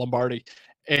presented the Lombardi,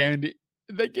 and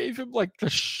they gave him like the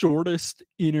shortest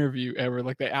interview ever.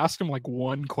 Like they asked him like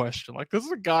one question. Like, this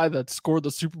is a guy that scored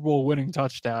the Super Bowl winning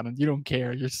touchdown, and you don't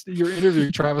care. You're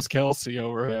interviewing Travis Kelce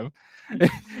over him.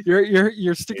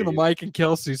 You're sticking the mic in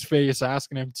Kelce's face,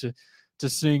 asking him to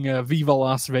sing "Viva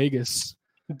Las Vegas."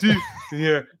 Dude,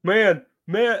 yeah, man,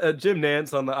 Jim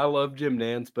Nantz I love Jim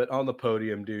Nantz, but on the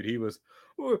podium, dude, he was,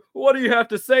 what do you have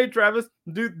to say, Travis?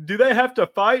 Do they have to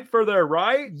fight for their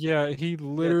right? Yeah, he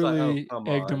literally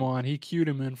egged him on. He cued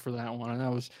him in for that one, and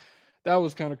that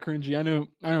was kind of cringy.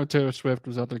 I know Taylor Swift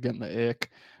was out there getting the ick,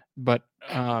 but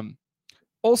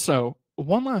also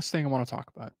one last thing I want to talk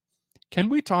about. Can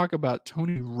we talk about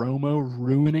Tony Romo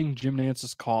ruining Jim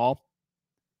Nantz's call?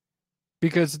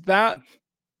 Because that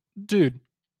dude,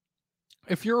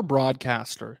 if you're a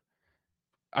broadcaster,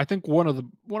 I think one of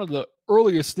the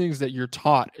earliest things that you're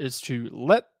taught is to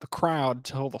let the crowd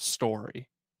tell the story.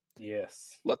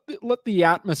 Yes. Let the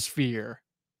atmosphere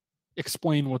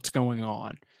explain what's going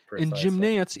on. Precisely. And Jim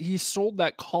Nantz, he sold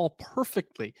that call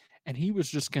perfectly, and he was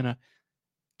just gonna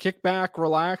kick back,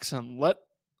 relax, and let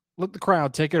the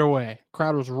crowd take it away. The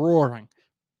crowd was roaring,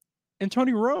 and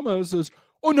Tony Romo says,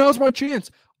 "Oh, now's my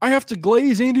chance. I have to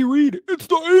glaze Andy Reid. It's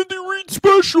the Andy Reid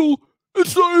special.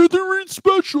 It's the Andy Reid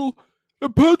special.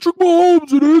 And Patrick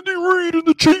Mahomes and Andy Reid and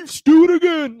the Chiefs do it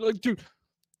again." Like, dude,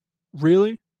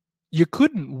 really? You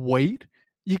couldn't wait?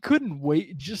 You couldn't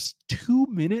wait just 2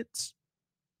 minutes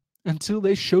until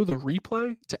they show the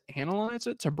replay to analyze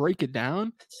it, to break it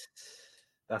down?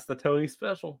 That's the Tony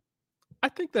special. I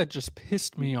think that just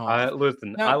pissed me off. I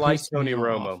like Tony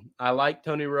Romo. I like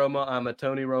Tony Romo. I'm a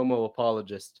Tony Romo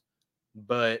apologist.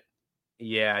 But,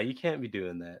 yeah, you can't be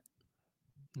doing that.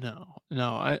 No.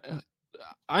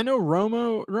 I know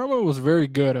Romo was very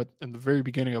good in the very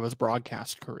beginning of his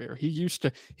broadcast career. He used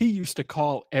to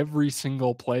call every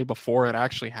single play before it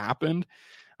actually happened.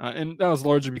 And that was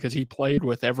largely because he played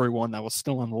with everyone that was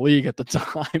still in the league at the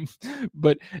time.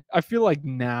 But I feel like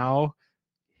now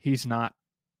he's not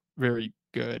very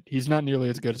good. He's not nearly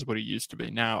as good as what he used to be.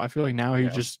 Now I feel like he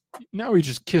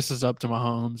just kisses up to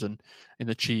Mahomes and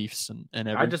the Chiefs and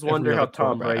I just wonder how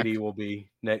Tom Brady will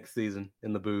be next season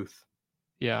in the booth.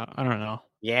 Yeah, I don't know.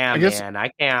 Yeah, man, I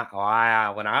can't lie.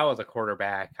 When I was a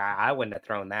quarterback, I wouldn't have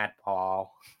thrown that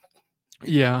ball.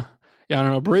 Yeah, I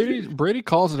don't know. Brady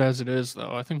calls it as it is,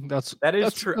 though. I think that's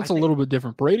true. That's a little bit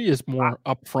different. Brady is more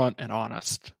upfront and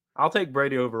honest. I'll take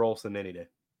Brady over Olsen any day.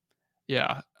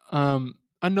 Yeah.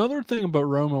 Another thing about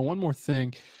Romo, one more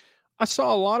thing. I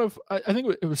saw a lot of, I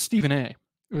think it was Stephen A.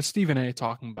 It was Stephen A.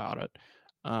 talking about it.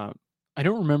 I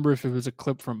don't remember if it was a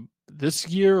clip from this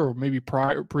year or maybe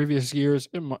previous years.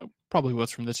 It probably was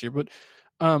from this year. But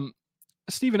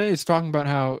Stephen A is talking about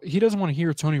how he doesn't want to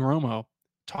hear Tony Romo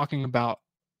talking about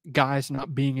guys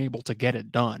not being able to get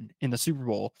it done in the Super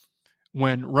Bowl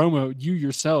when Romo, you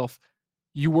yourself,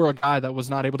 you were a guy that was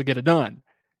not able to get it done.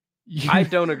 I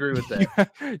don't agree with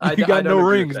that. You got no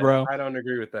rings, bro. I don't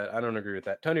agree with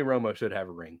that. Tony Romo should have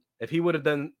a ring. If he would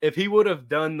have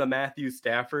done the Matthew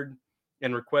Stafford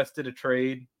and requested a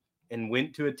trade and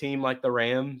went to a team like the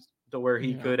Rams to where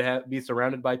he could be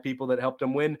surrounded by people that helped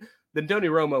him win, then Tony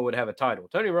Romo would have a title.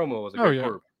 Tony Romo was a great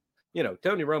quarterback. You know,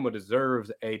 Tony Romo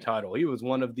deserves a title. He was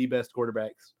one of the best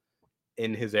quarterbacks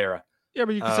in his era. Yeah,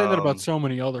 but you can say that about so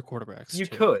many other quarterbacks. You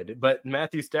could, but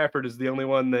Matthew Stafford is the only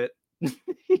one that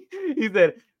he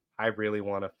said, I really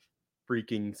want a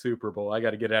freaking Super Bowl. I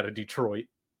got to get out of Detroit.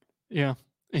 Yeah.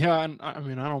 Yeah. And I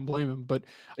mean, I don't blame him, but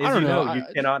I don't know. You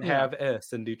cannot have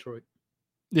S in Detroit.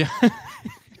 Yeah.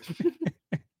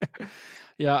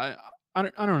 Yeah. I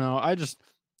don't know.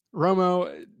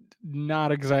 Romo,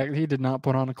 not exactly. He did not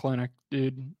put on a clinic,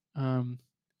 dude.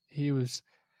 He was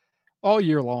all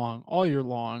year long.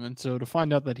 And so to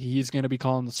find out that he's going to be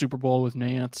calling the Super Bowl with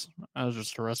Nance, that was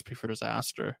just a recipe for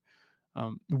disaster.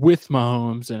 With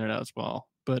Mahomes in it as well.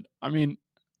 But I mean,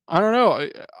 I don't know.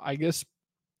 I guess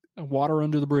water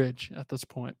under the bridge at this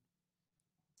point.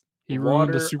 He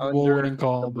ruined a Super Bowl winning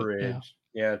call. Bridge.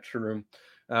 Yeah, true.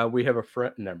 We have a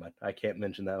friend. Never mind. I can't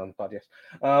mention that on the podcast.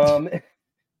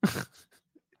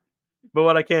 But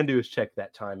what I can do is check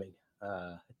that timing.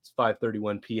 It's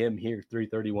 5:31 p.m. here,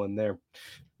 3:31 there.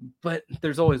 But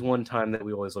there's always one time that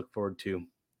we always look forward to.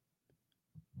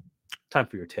 Time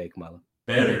for your take, Milo.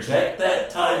 Better check that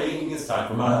timing. It's time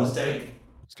for Milo's take.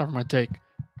 It's time for my take.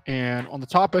 And on the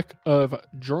topic of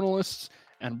journalists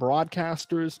and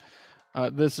broadcasters,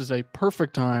 this is a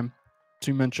perfect time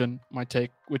to mention my take,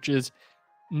 which is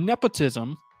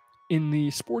nepotism in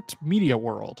the sports media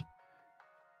world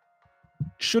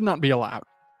should not be allowed.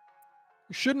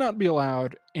 Should not be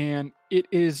allowed, and it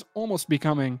is almost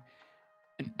becoming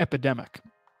an epidemic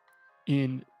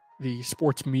in the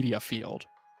sports media field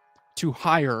to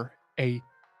hire a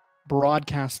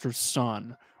broadcaster's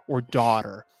son or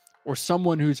daughter or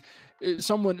someone who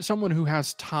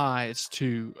has ties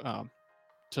to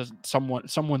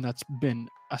someone that's been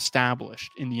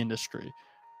established in the industry.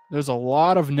 There's a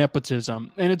lot of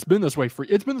nepotism, and it's been this way for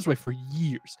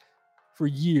years. For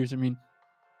years. I mean,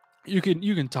 you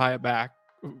can tie it back.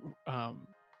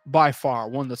 By far,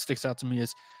 one that sticks out to me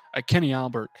is Kenny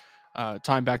Albert,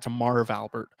 tying back to Marv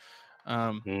Albert.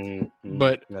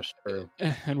 But that's true.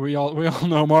 And we all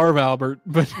know Marv Albert,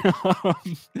 but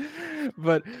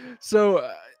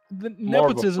so the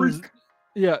nepotism,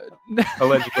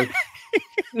 allegedly.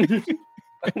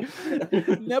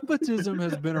 Nepotism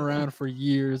has been around for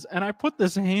years, and I put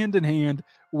this hand in hand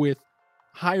with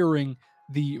hiring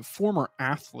the former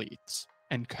athletes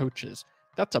and coaches.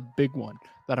 That's a big one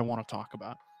that I want to talk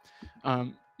about.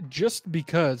 Just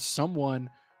because someone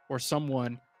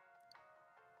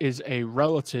is a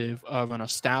relative of an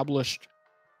established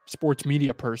sports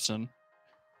media person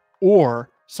or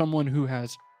someone who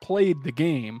has played the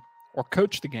game or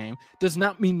coached the game does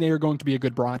not mean they are going to be a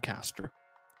good broadcaster.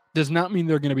 Does not mean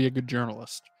they're going to be a good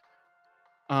journalist.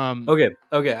 Okay,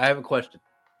 I have a question.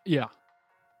 Yeah.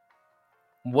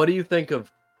 What do you think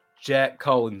of Jack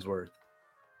Collinsworth?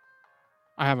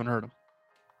 I haven't heard him.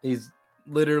 He's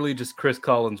literally just Chris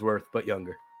Collinsworth, but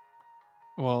younger.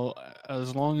 Well,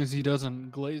 as long as he doesn't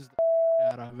glaze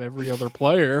the out of every other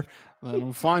player, then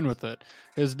I'm fine with it.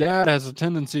 His dad has a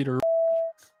tendency to...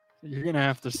 You're going to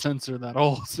have to censor that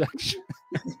whole section.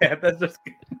 Yeah, that's just...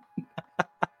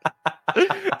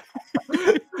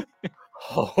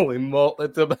 Holy malt,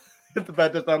 it's about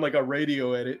to sound like a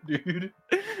radio edit, dude.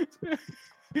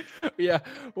 Yeah,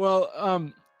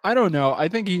 well, I don't know. I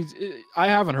think I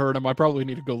haven't heard him. I probably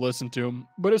need to go listen to him,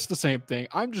 but it's the same thing.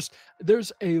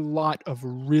 There's a lot of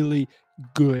really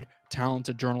good,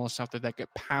 talented journalists out there that get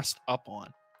passed up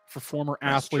on for former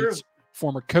athletes,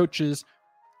 former coaches,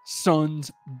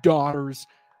 sons, daughters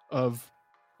of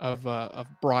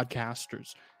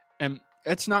broadcasters. And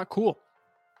it's not cool.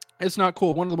 It's not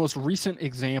cool. One of the most recent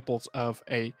examples of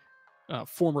a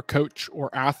former coach or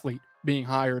athlete being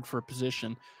hired for a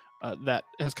position that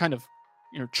has kind of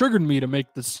triggered me to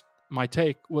make this my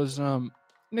take was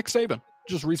Nick Saban.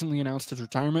 Just recently announced his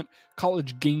retirement.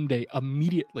 College Game Day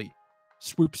immediately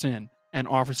swoops in and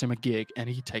offers him a gig, and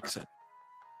he takes it.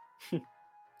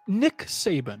 Nick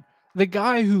Saban, the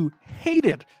guy who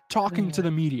hated talking to the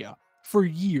media for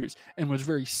years and was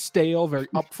very stale, very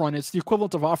upfront. It's the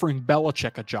equivalent of offering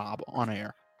Belichick a job on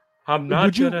air. I'm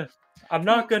not gonna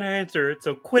answer it,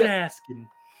 so quit asking.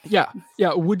 Yeah.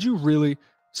 Would you really,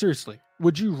 seriously,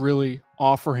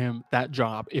 offer him that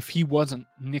job if he wasn't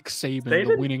Nick Saban,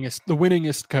 Saban? the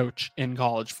winningest coach in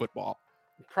college football.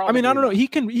 Probably I mean, I don't know.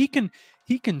 not.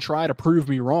 He can try to prove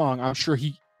me wrong. I'm sure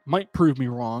he might prove me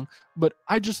wrong, but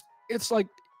it's like,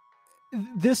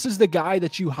 this is the guy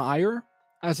that you hire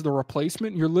as the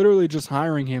replacement. You're literally just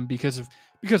hiring him because of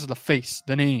the face,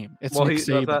 the name. It's Nick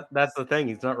Saban. That's the thing.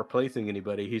 He's not replacing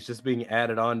anybody. He's just being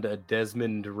added on to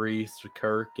Desmond, Reese,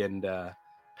 Kirk, and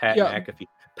Pat McAfee.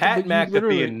 Pat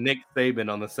McAfee and Nick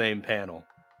Saban on the same panel.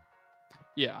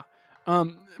 Yeah.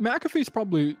 McAfee's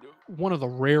probably one of the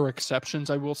rare exceptions,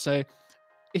 I will say.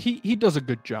 He does a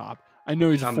good job. I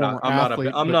know he's a former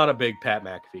athlete. I'm not a big Pat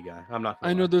McAfee guy. I'm not.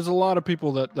 I know there's a lot of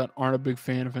people that aren't a big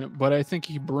fan of him, but I think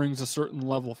he brings a certain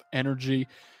level of energy,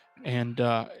 and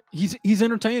he's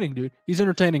entertaining, dude. He's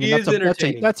entertaining.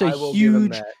 That's a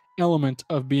huge element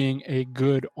of being a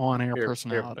good on-air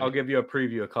personality. I'll give you a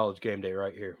preview of College Game Day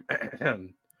right here.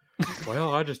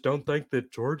 Well, I just don't think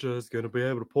that Georgia is going to be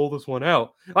able to pull this one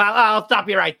out. Well, I'll stop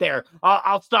you right there.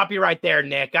 I'll stop you right there,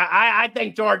 Nick. I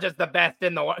think Georgia's the best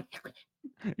in the world.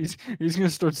 He's going to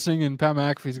start singing. Pat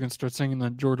McAfee's going to start singing the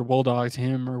Georgia Bulldogs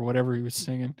hymn or whatever he was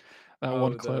singing. That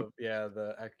one clip.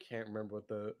 I can't remember what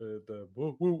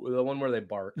the one where they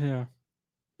bark. Yeah.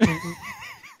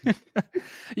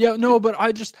 Yeah, no, but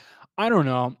I don't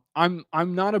know.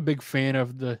 I'm not a big fan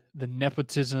of the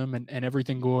nepotism and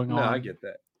everything going on. No, I get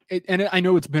that. And I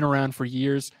know it's been around for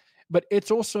years, but it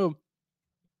also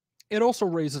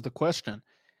raises the question: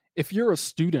 if you're a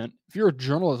student, if you're a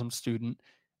journalism student,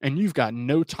 and you've got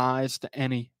no ties to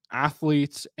any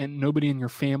athletes and nobody in your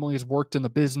family has worked in the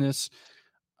business,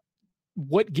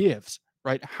 what gives,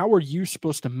 right? How are you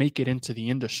supposed to make it into the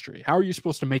industry? How are you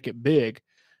supposed to make it big?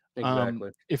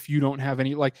 Exactly. If you don't have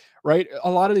any, right?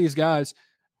 A lot of these guys,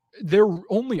 their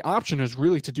only option is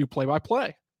really to do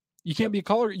play-by-play. You can't be a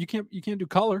color. You can't do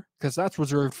color because that's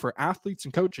reserved for athletes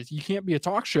and coaches. You can't be a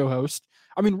talk show host.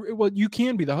 I mean, well, you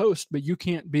can be the host, but you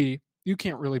can't really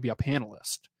be a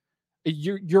panelist.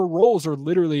 Your roles are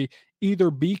literally either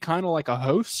be kind of like a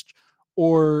host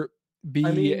or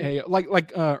be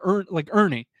like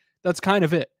Ernie. That's kind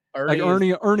of it.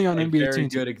 Ernie on NBC. Very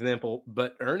good example,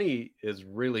 but Ernie is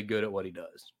really good at what he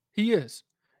does. He is.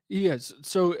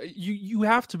 So you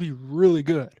have to be really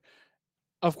good.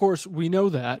 Of course, we know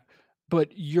that,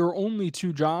 but your only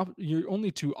two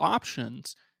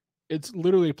options, it's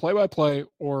literally play-by-play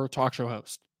or talk show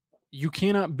host. You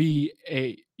can't be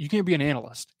an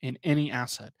analyst in any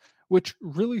asset, which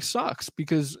really sucks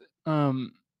because I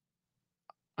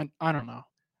don't know.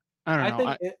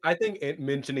 I think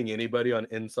mentioning anybody on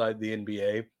Inside the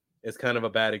NBA is kind of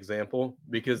a bad example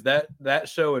because that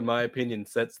show, in my opinion,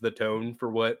 sets the tone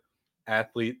for what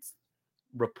athletes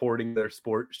reporting their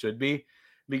sport should be.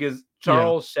 Because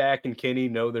Charles, Shaq, and Kenny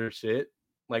know their shit.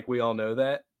 Like, we all know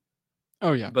that.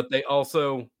 Oh, yeah. But they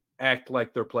also act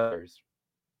like they're players.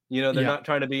 You know, they're not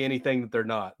trying to be anything that they're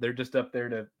not. They're just up there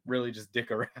to really just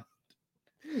dick around.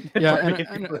 Yeah, and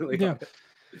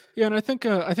I think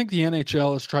the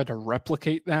NHL has tried to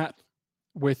replicate that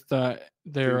with their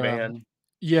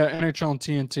NHL and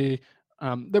TNT.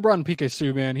 They brought in PK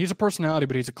Subban. He's a personality,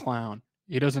 but he's a clown.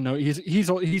 He doesn't know.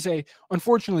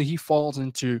 Unfortunately, he falls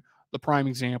into the prime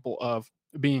example of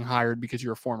being hired because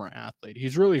you're a former athlete.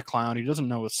 He's really a clown. He doesn't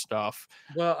know his stuff.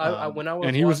 Well, when I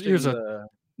was he was a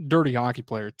dirty hockey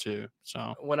player too.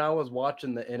 So when I was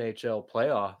watching the NHL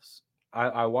playoffs,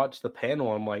 I watched the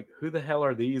panel. I'm like, who the hell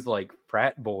are these like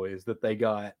frat boys that they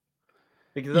got?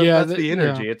 Because that's the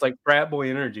energy. Yeah. It's like frat boy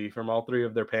energy from all three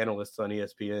of their panelists on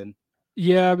ESPN.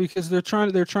 Yeah, because they're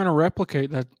trying to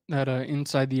replicate that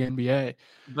inside the NBA.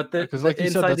 But because like you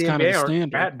said, that's kind of the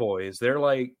standard. Frat boys.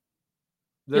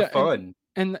 They're fun.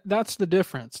 And that's the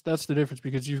difference. That's the difference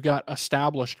because you've got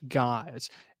established guys.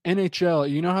 NHL,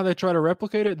 you know how they try to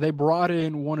replicate it? They brought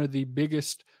in one of the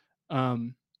biggest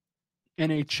NHL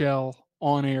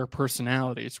on-air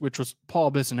personalities, which was Paul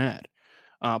Bissonnette.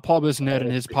 Paul Bissonnette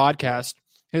and his podcast.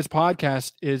 His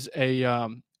podcast is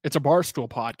it's a Barstool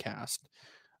podcast.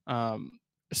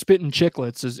 Spittin'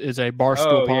 Chicklets is a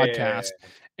Barstool podcast. Yeah.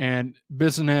 And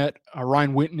Bissonnette,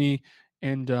 Ryan Whitney,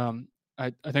 and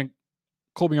I think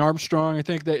Colby Armstrong, I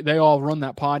think they all run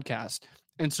that podcast.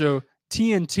 And so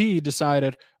TNT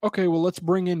decided, okay, well, let's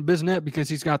bring in Bissonnette because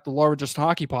he's got the largest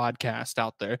hockey podcast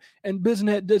out there. And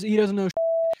Bissonnette doesn't know shit.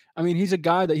 I mean, he was a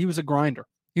grinder.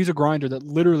 He's a grinder that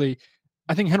literally,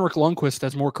 I think Henrik Lundqvist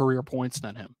has more career points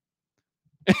than him.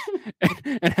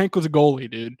 and Hank was a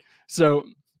goalie, dude. So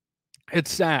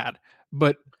it's sad.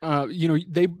 But,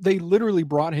 they literally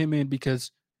brought him in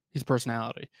because his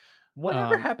personality.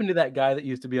 Whatever happened to that guy that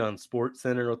used to be on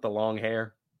SportsCenter with the long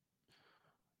hair?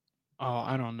 Oh,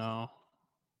 I don't know.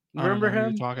 I don't Remember know who you're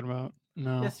him? talking about.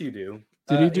 No. Yes, you do.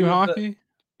 Did he do hockey?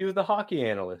 He was the hockey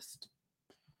analyst.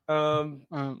 Let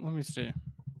me see.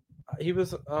 He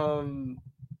was on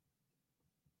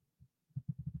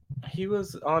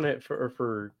it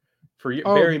for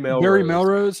Barry Melrose. Barry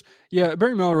Melrose. Yeah,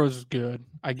 Barry Melrose is good,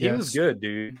 I guess. He was good,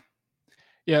 dude.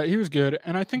 Yeah, he was good,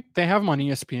 and I think they have him on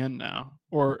ESPN now,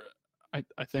 or I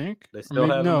think They still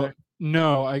have him there.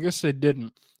 No, I guess they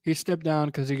didn't. He stepped down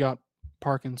because he got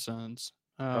Parkinson's.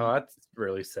 That's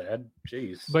really sad.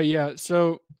 Jeez. But yeah,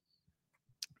 so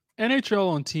NHL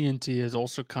on TNT is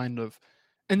also kind of,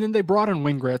 and then they brought in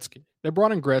Wayne Gretzky. They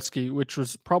brought in Gretzky, which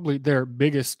was probably their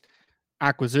biggest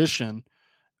acquisition,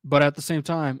 but at the same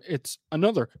time, it's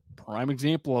another prime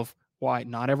example of why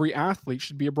not every athlete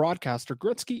should be a broadcaster.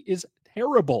 Gretzky is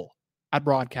terrible at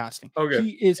broadcasting. Okay.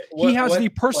 He has the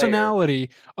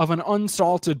personality of an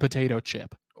unsalted potato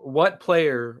chip. What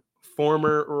player,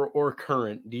 former or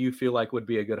current, do you feel like would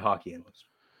be a good hockey analyst?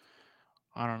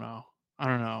 I don't know.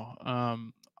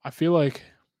 I feel like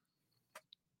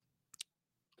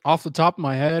off the top of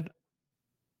my head,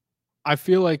 I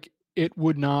feel like it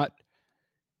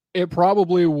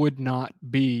probably would not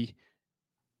be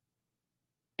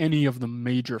any of the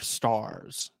major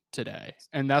stars today.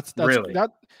 And that's really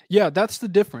that's the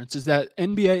difference, is that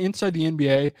NBA, inside the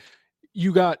NBA,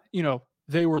 you got,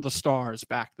 they were the stars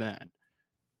back then.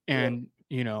 And,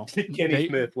 Kenny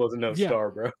Smith wasn't no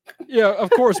star, bro. Yeah, of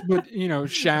course, but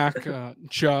Shaq,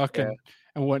 Chuck, and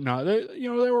whatnot. They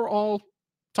were all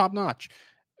top notch.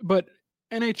 But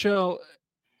NHL,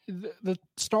 the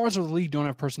stars of the league don't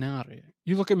have personality.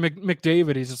 You look at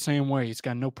McDavid; he's the same way. He's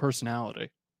got no personality.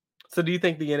 So, do you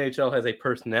think the NHL has a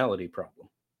personality problem?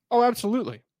 Oh,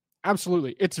 absolutely,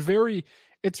 absolutely. It's very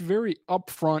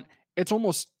upfront. It's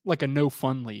almost like a no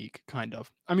fun league, kind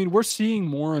of. I mean, we're seeing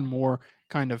more and more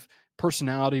kind of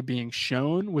personality being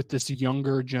shown with this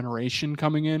younger generation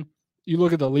coming in. You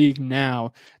look at the league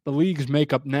now, the league's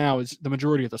makeup now is the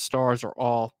majority of the stars are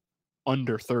all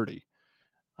under 30.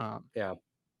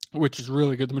 Which is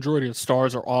really good. The majority of the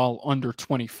stars are all under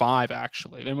 25,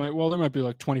 actually. They might be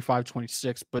like 25,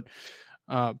 26, but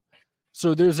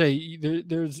so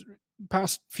there's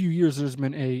past few years, there's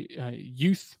been a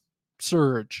youth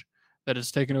surge that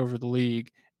has taken over the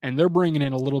league, and they're bringing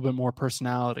in a little bit more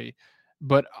personality.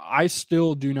 But I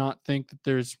still do not think that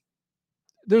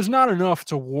there's not enough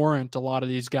to warrant a lot of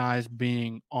these guys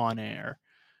being on air.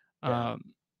 I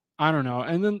don't know.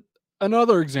 And then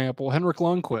another example, Henrik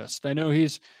Lundqvist. I know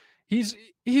he's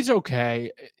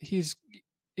okay.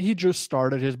 He just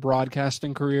started his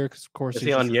broadcasting career because, of course,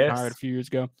 he retired a few years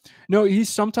ago. No,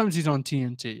 sometimes he's on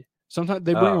TNT. Sometimes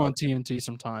they bring him on TNT.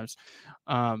 Sometimes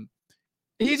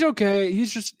he's okay.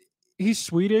 He's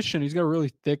Swedish and he's got a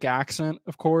really thick accent,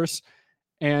 of course.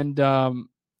 And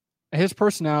his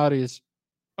personality is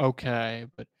okay,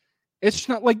 but it's just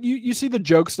not like you see the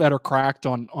jokes that are cracked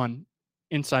on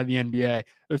inside the NBA.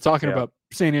 They're talking about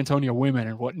San Antonio women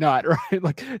and whatnot, right?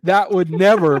 Like that would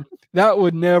never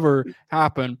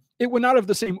happen. It would not have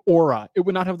the same aura. It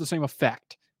would not have the same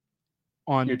effect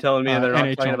on. You're telling me they're not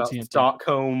NHL talking about TNT.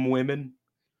 Stockholm women?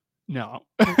 No,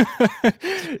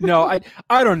 no,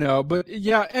 I don't know, but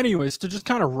yeah. Anyways, to just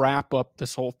kind of wrap up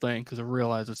this whole thing, because I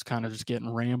realize it's kind of just getting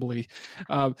rambly.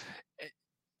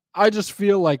 I just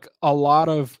feel like a lot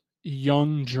of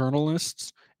young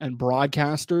journalists and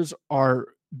broadcasters are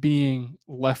being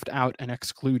left out and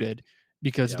excluded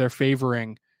because they're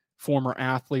favoring former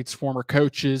athletes, former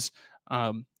coaches,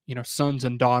 sons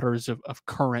and daughters of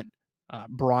current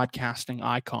broadcasting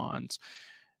icons,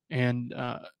 and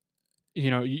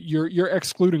you're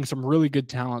excluding some really good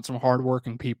talent, some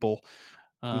hardworking people,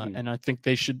 and I think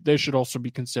they should also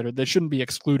be considered. They shouldn't be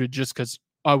excluded just because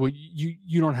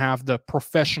you don't have the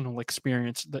professional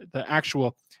experience, the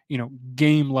actual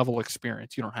game level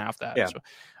experience. You don't have that. So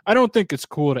I don't think it's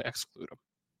cool to exclude them.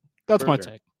 That's my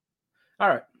take. All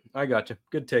right, I got you.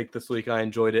 Good take this week. I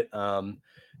enjoyed it.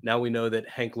 Now we know that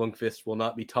Hank Lundqvist will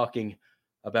not be talking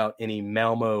about any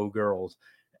Malmo girls.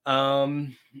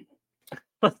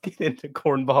 Let's get into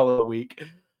Cornball of the Week.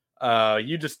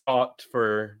 You just talked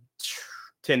for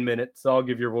 10 minutes, so I'll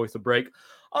give your voice a break.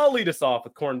 I'll lead us off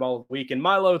with Cornball of the Week. And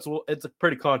Milo, it's a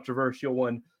pretty controversial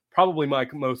one, probably my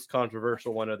most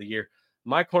controversial one of the year.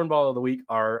 My Cornball of the Week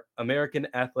are American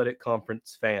Athletic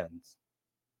Conference fans.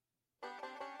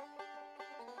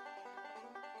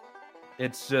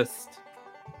 It's just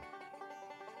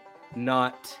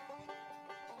not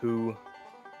who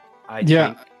I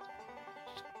think.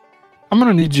 I'm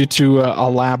going to need you to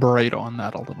elaborate on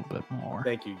that a little bit more.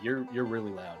 Thank you. You're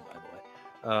really loud, by the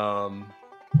way.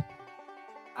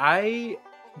 I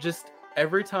just,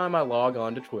 every time I log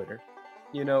on to Twitter,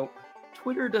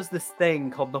 Twitter does this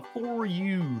thing called the For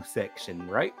You section,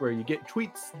 right? Where you get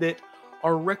tweets that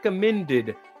are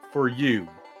recommended for you.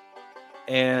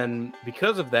 And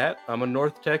because of that, I'm a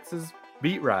North Texas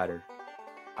beat writer.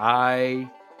 I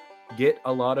get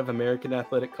a lot of American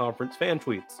Athletic Conference fan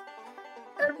tweets.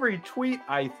 Every tweet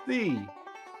I see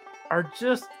are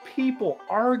just people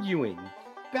arguing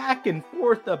back and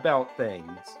forth about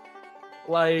things.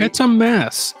 Like, it's a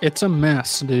mess. It's a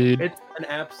mess, dude. It's an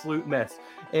absolute mess.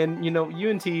 And, you know,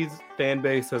 UNT's fan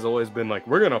base has always been like,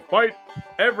 we're going to fight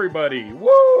everybody.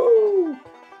 Woo!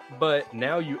 But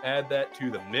now you add that to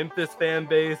the Memphis fan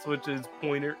base, which is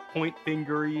point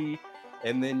fingery.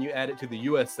 And then you add it to the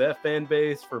USF fan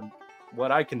base, for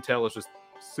what I can tell is just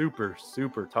super,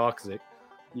 super toxic.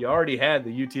 You already had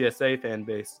the UTSA fan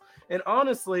base. And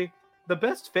honestly, the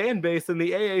best fan base in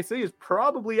the AAC is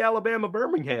probably Alabama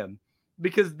Birmingham,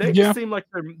 because they just seem like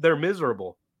they're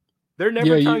miserable. They're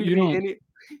never trying to be any.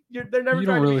 They're never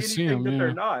trying to be anything that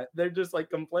they're not. They're just like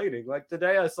complaining. Like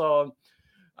today, I saw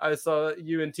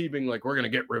UNT being like, "We're gonna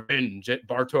get revenge at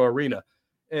Bartow Arena,"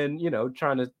 and you know,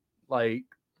 trying to like,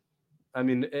 I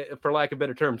mean, for lack of a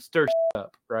better term, stir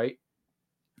up, right?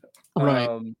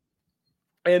 Right.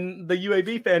 And the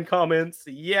UAB fan comments,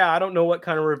 "Yeah, I don't know what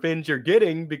kind of revenge you're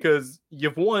getting because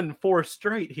you've won 4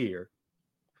 straight here."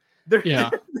 Yeah,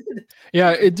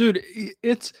 dude,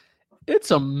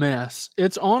 it's a mess.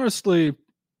 It's honestly,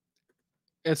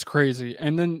 it's crazy.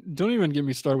 And then don't even get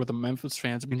me started with the Memphis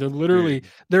fans. I mean, they're literally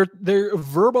they're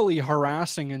verbally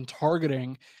harassing and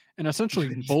targeting and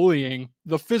essentially bullying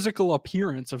the physical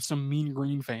appearance of some Mean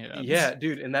Green fans. Yeah,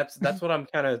 dude, and that's what I'm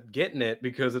kind of getting at,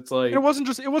 because it's like, it wasn't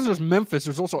just Memphis.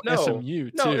 There's also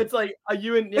SMU too. No, it's like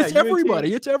it's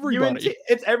everybody. It's everybody.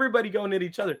 It's everybody going at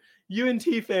each other.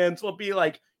 UNT fans will be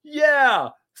like, "Yeah,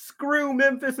 screw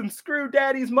Memphis and screw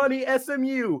Daddy's money,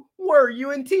 SMU. We're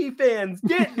UNT fans,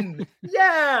 didn't?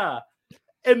 Yeah."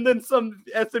 And then some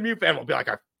SMU fan will be like,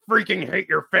 "I freaking hate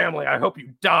your family. I hope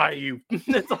you die, you."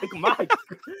 It's like,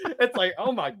 it's like,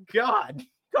 oh my God,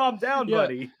 calm down,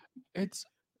 buddy.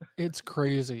 It's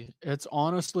crazy. It's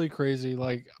honestly crazy.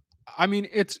 Like, I mean,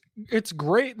 it's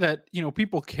great that, you know,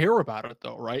 people care about it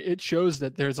though, right? It shows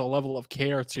that there's a level of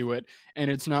care to it,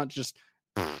 and it's not just,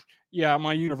 yeah,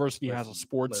 my university has a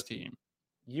sports team.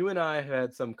 You and I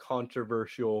had some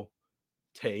controversial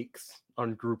takes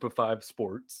on Group of 5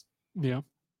 sports. Yeah.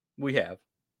 We have.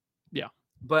 Yeah.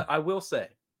 But I will say,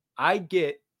 I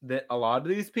get that a lot of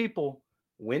these people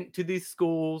went to these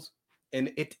schools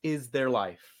and it is their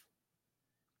life.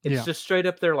 It's just straight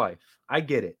up their life. I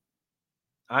get it.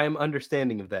 I am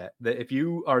understanding of that. That if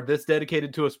you are this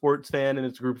dedicated to a sports fan and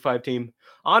it's a Group of 5 team,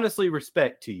 honestly,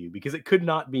 respect to you, because it could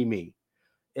not be me.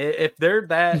 If they're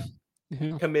that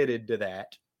committed to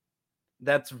that,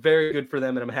 that's very good for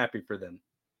them, and I'm happy for them.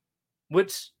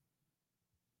 Which,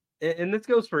 and this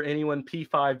goes for anyone, P5,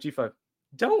 G5.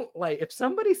 Don't, like, if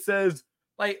somebody says,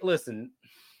 like, listen,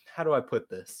 how do I put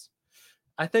this?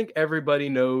 I think everybody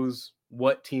knows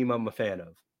what team I'm a fan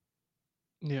of.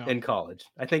 Yeah. In college.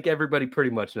 I think everybody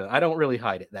pretty much knows. I don't really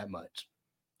hide it that much.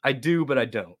 I do, but I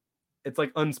don't. It's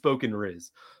like unspoken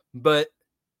riz. But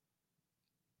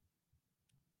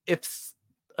if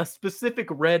a specific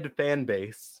red fan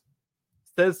base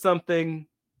says something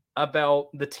about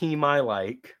the team I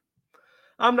like,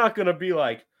 I'm not going to be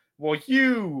like, well,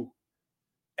 you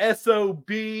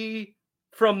SOB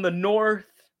from the north,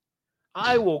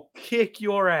 I will kick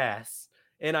your ass.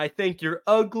 And I think you're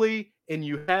ugly and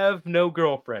you have no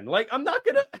girlfriend. Like, I'm not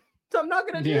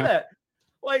gonna do that.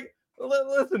 Like,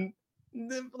 listen,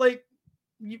 like,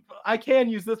 I can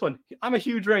use this one. I'm a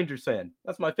huge Rangers fan.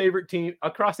 That's my favorite team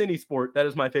across any sport. That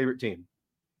is my favorite team.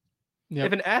 Yep.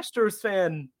 If an Astros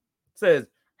fan says,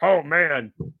 "Oh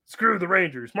man, screw the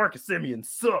Rangers, Marcus Semien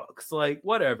sucks," like,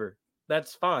 whatever,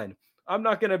 that's fine. I'm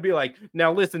not going to be like,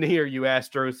 "Now listen here, you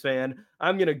Astros fan,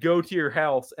 I'm going to go to your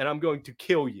house and I'm going to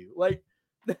kill you." Like,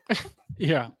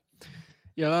 yeah,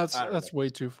 that's way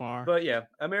too far. But yeah,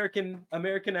 American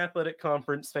Athletic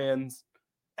Conference fans,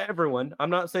 everyone,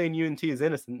 I'm not saying UNT is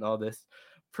innocent in all this.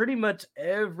 Pretty much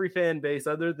every fan base,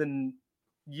 other than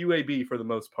UAB for the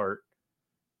most part,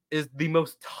 is the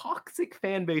most toxic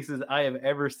fan bases I have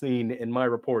ever seen in my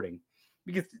reporting.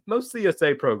 Because most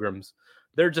CSA programs,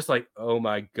 they're just like, "Oh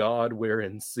my God, we're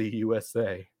in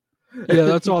CUSA." Yeah,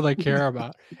 that's all they care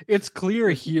about. It's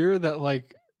clear here that,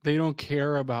 like, they don't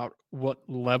care about what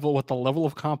the level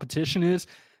of competition is.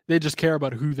 They just care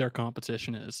about who their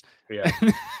competition is. Yeah.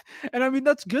 And I mean,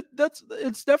 that's good.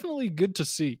 It's definitely good to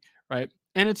see, right?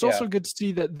 And it's also good to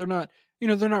see that they're not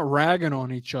ragging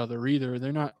on each other either.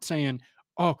 They're not saying,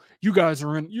 "Oh, you guys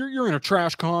are you're in a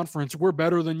trash conference, we're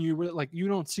better than you." Like, you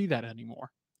don't see that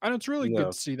anymore. And it's really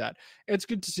good to see that. It's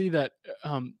good to see that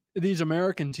these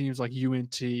American teams like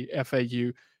UNT,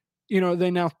 FAU,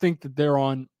 they now think that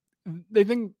they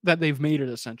think that they've made it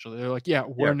essentially. They're like, yeah,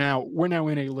 we're now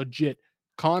in a legit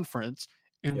conference,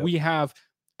 and we have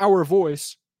our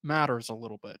voice matters a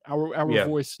little bit. Our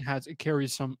voice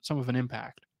carries some of an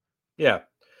impact. Yeah,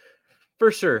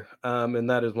 for sure. And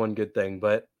that is one good thing.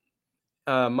 But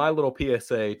my little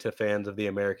PSA to fans of the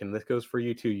American, this goes for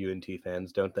you too, UNT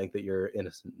fans. Don't think that you're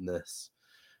innocent in this.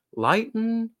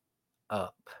 Lighten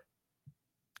up.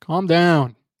 Calm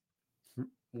down.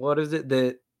 What is it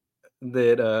that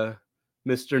Mr.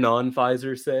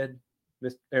 Non-Pfizer said?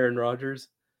 Mr. Aaron Rodgers?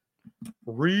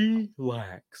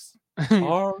 Relax.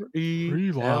 RELAX.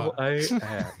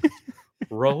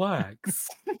 Relax.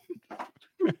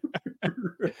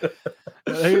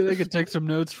 They could take some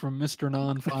notes from Mr.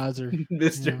 Non-Pfizer.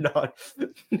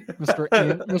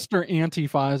 Mr.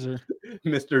 Anti-Pfizer.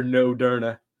 Mr. No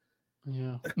Derna.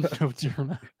 Yeah. No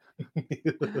Derna.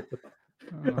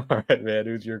 All right, man.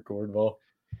 Who's your cornball?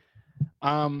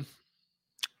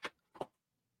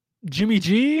 Jimmy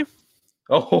G?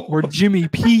 Oh. Or Jimmy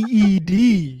PED?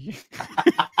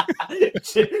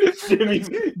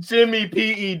 Jimmy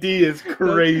PED is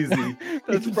crazy.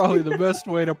 That's probably the best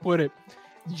way to put it.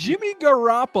 Jimmy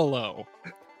Garoppolo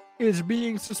is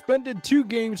being suspended 2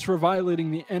 games for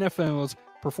violating the NFL's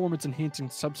performance-enhancing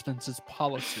substances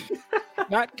policy.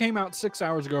 That came out 6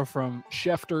 hours ago from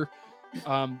Schefter.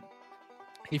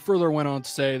 He further went on to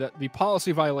say that the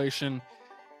policy violation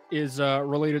is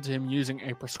related to him using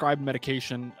a prescribed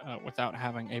medication without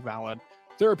having a valid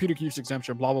therapeutic use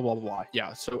exemption, blah, blah, blah, blah, blah.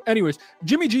 Yeah, so anyways,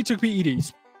 Jimmy G took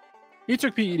PEDs. He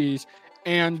took PEDs,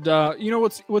 and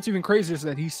what's even crazier is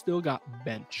that he still got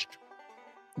benched.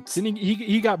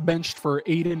 He got benched for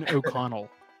Aiden O'Connell.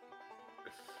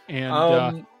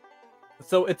 And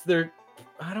so it's their,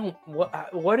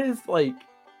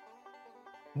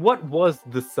 what was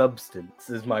the substance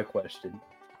is my question.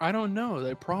 I don't know.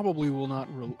 They probably will not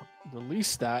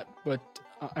release that, but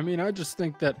I just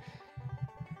think that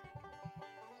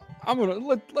I'm gonna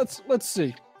let's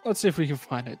see if we can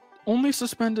find it. Only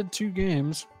suspended 2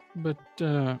 games, but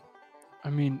the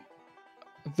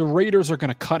Raiders are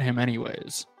gonna cut him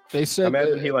anyways. They said.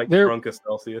 Imagine he drunk a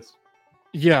Celsius.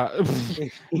 Yeah,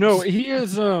 no, he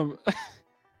is.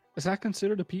 Is that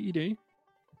considered a PED? In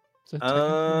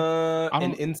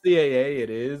NCAA it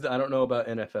is. I don't know about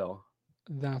NFL.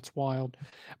 That's wild.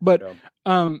 But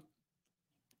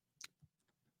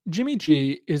Jimmy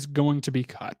G is going to be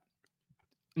cut.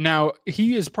 Now,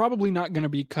 he is probably not going to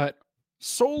be cut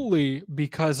solely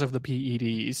because of the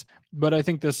PEDs, but I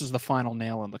think this is the final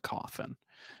nail in the coffin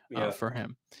for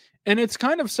him. And it's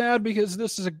kind of sad because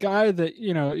this is a guy that,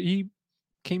 he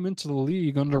came into the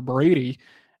league under Brady,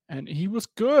 and he was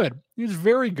good. He was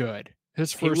very good.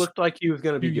 His first, he looked like he was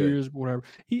going to be good. Years, whatever.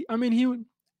 He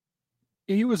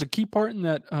was a key part in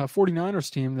that 49ers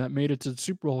team that made it to the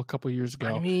Super Bowl a couple of years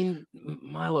ago.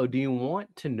 Milo, do you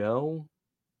want to know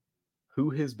who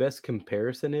his best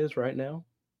comparison is right now?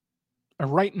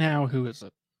 Right now, who is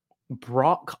it?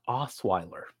 Brock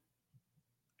Osweiler.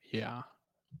 Yeah.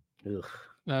 Ugh.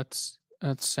 That's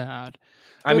sad.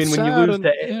 When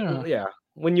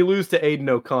you lose to Aiden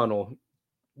O'Connell,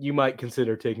 you might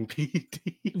consider taking PED.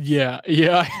 Yeah.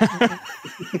 I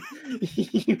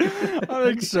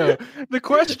think so. The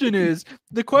question is,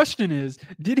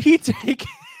 did he take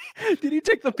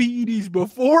the PEDs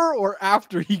before or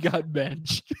after he got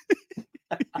benched?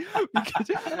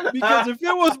 because if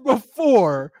it was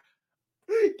before,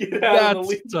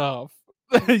 that's tough.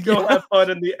 Go have fun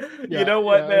in the. You know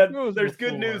what, man? There's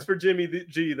good news for Jimmy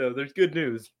G, though. There's good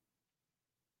news.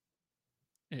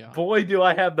 Yeah. Boy, do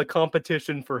I have the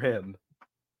competition for him.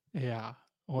 Yeah.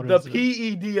 The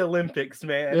PED Olympics,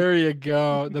 man. There you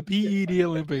go. The PED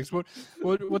Olympics.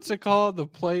 What's it called? The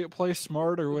play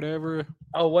smart or whatever.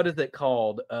 Oh, what is it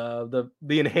called? The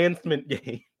enhancement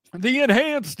game. The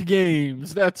enhanced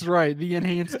games. That's right. The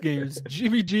enhanced games.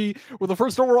 Jimmy G with the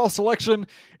first overall selection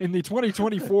in the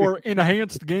 2024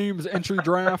 enhanced games entry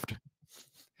draft.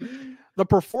 The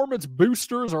performance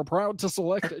boosters are proud to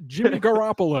select Jimmy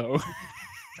Garoppolo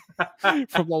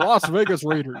from the Las Vegas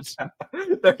Raiders.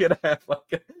 They're gonna have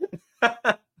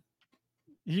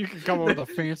you can come up with a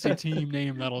fancy team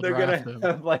name that'll draft them.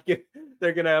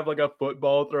 They're gonna have a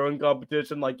football throwing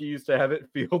competition like you used to have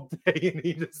at field day, and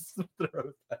he just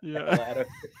throws that.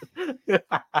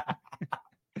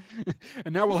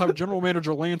 And now we'll have general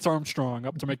manager Lance Armstrong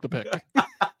up to make the pick.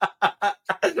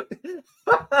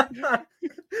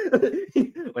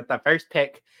 With the first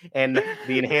pick in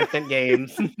the enhancement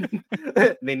games,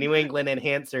 the New England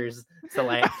Enhancers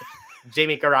select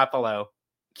Jimmy Garoppolo,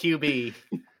 QB.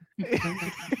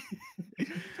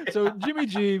 So Jimmy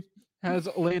G has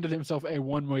landed himself a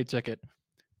one-way ticket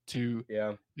to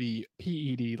the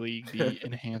PED League, the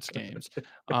enhanced games.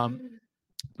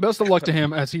 Best of luck to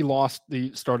him as he lost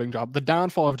the starting job. The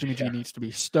downfall of Jimmy G needs to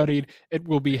be studied. It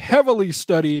will be heavily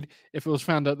studied if it was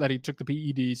found out that he took the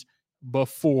PEDs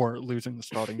before losing the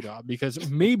starting job, because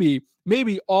maybe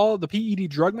all the PED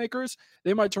drug makers,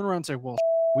 they might turn around and say, well,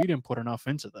 we didn't put enough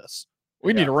into this.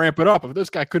 We need to ramp it up. If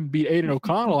this guy couldn't beat Aiden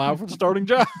O'Connell out for the starting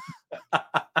job.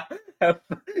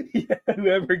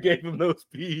 Whoever gave him those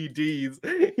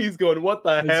PEDs, he's going, what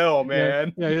the hell,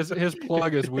 man? Yeah, his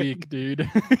plug is weak, dude.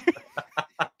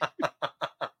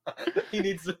 He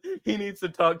needs to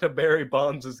talk to Barry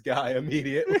Bonds' guy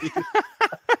immediately.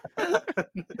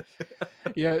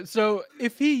 Yeah, so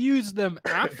if he used them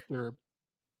after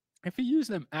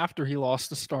he lost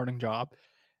the starting job,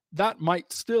 that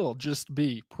might still just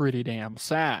be pretty damn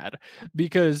sad,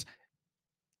 because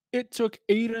it took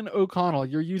Aiden O'Connell.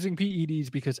 You're using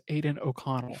PEDs because Aiden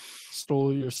O'Connell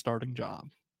stole your starting job.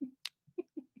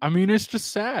 I mean, it's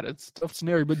just sad. It's a tough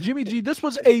scenario. But Jimmy G, this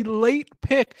was a late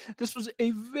pick. This was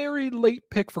a very late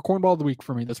pick for Cornball of the Week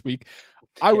for me this week.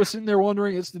 I was sitting there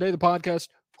wondering, it's the day of the podcast,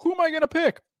 who am I going to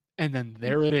pick? And then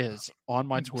there it is on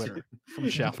my Twitter from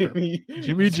Schefter.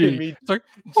 Jimmy G. It's like,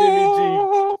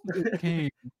 Jimmy G. It came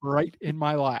right in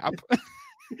my lap.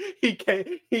 He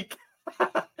came.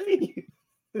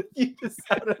 You just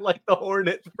sounded like the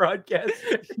Hornets broadcast.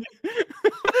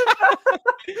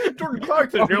 Jordan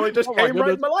Clarkson nearly just came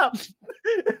right in my lap.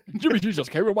 Jimmy G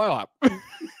just came in my lap.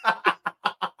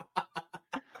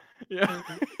 Yeah.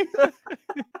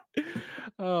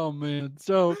 Oh, man.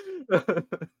 So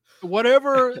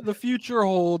whatever the future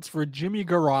holds for Jimmy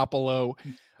Garoppolo,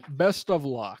 best of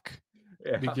luck,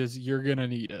 because you're going to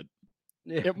need it.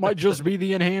 Yeah. It might just be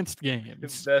the enhanced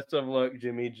games. Best of luck,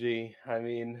 Jimmy G. I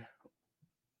mean,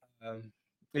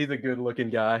 he's a good-looking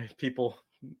guy.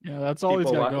 That's all he's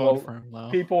got going for him,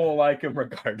 though. People will like him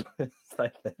regardless, I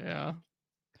think. Yeah.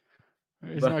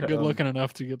 He's not good-looking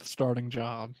enough to get the starting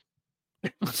job.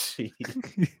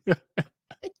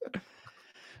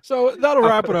 So that'll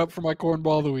wrap it up for my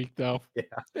Cornball of the Week, though. Yeah.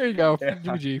 There you go,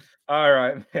 Jimmy G. All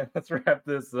right, man. Let's wrap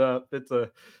this up. It's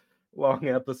a long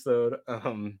episode.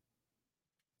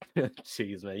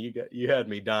 Jeez, man, you had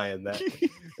me dying. That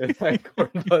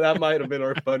might have been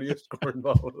our funniest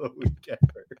Cornball of the Week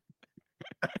ever.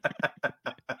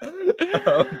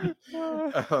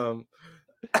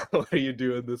 What are you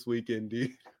doing this weekend,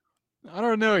 dude? I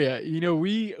don't know yet.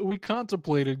 We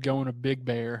contemplated going to Big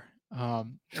Bear.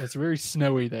 It's very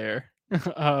snowy there.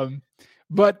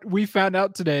 But we found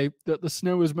out today that the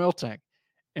snow is melting.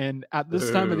 And at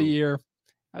this time of the year,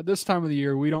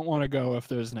 we don't want to go if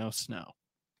there's no snow.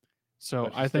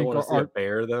 So I think our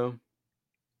bear, though.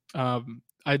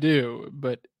 I do,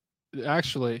 but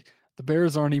actually the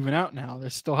bears aren't even out now. They're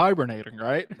still hibernating,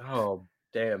 right? Oh,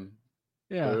 damn.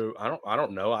 Yeah. Ooh, I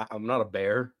don't know. I'm not a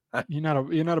bear. You're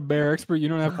not a bear expert. You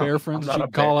don't have bear friends that you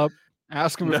can call up,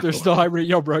 ask them if they're still hibernating.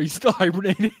 Yo, bro, you still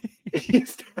hibernating?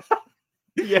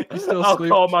 Yeah, I'll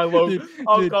call my local.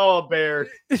 I'll call a bear.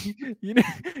 You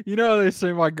know they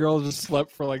say my girl just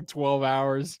slept for like 12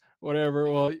 hours,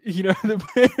 whatever. Well,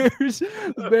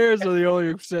 the bears are the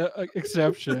only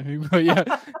exception. But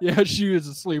yeah, she was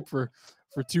asleep for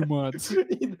 2 months.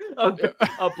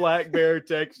 A black bear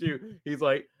texts you. He's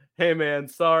like, "Hey man,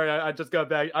 sorry, I just got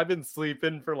back. I've been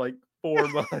sleeping for like 4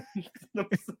 months."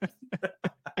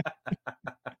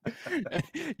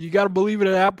 You got to believe it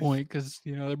at that point, because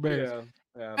they're bears.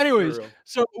 Yeah, anyways,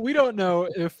 so we don't know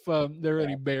if there are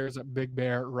any bears at Big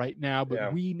Bear right now,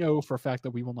 but we know for a fact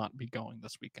that we will not be going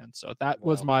this weekend. So that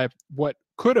was my what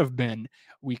could have been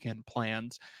weekend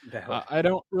plans. I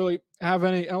don't really have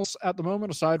any else at the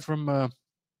moment aside from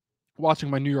watching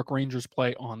my New York Rangers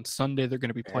play on Sunday. They're going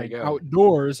to be playing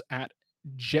outdoors at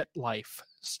Jet Life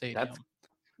Stadium.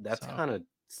 That's kind of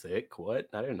sick. What?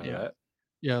 I didn't know that.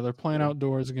 Yeah, they're playing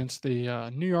outdoors against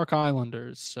the New York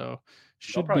Islanders, so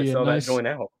should probably be a sell nice. That joint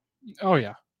out. Oh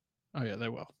yeah, they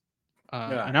will.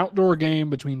 An outdoor game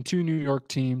between two New York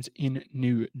teams in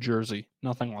New Jersey.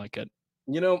 Nothing like it.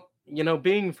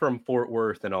 Being from Fort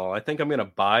Worth and all, I think I'm gonna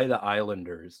buy the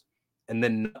Islanders and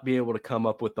then not be able to come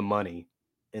up with the money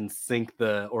and sink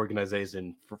the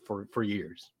organization for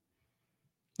years.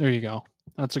 There you go.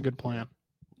 That's a good plan.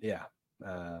 Yeah.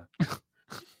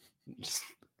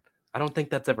 I don't think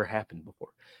that's ever happened before.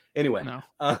 Anyway, no.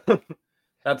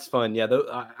 That's fun. Yeah,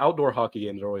 the outdoor hockey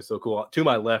games are always so cool. To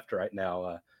my left right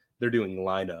now, they're doing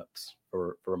lineups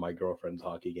for my girlfriend's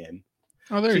hockey game.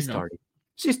 Oh, there She's starting.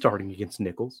 She's starting against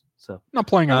Nichols. So not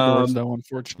playing outdoors, though,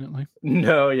 unfortunately.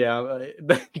 No, yeah.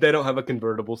 They don't have a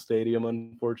convertible stadium,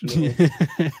 unfortunately.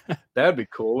 That'd be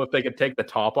cool if they could take the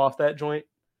top off that joint.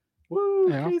 Woo,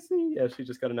 Yeah. Casey. Yeah, she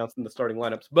just got announced in the starting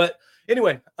lineups. But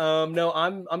anyway, no,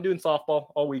 I'm doing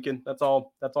softball all weekend. That's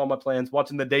all my plans.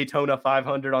 Watching the Daytona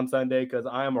 500 on Sunday because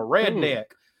I am a redneck.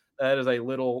 That is a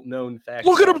little known fact.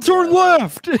 Look at him turn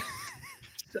left.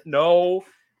 No,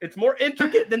 it's more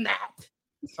intricate than that.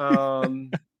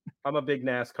 I'm a big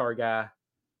NASCAR guy,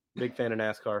 big fan of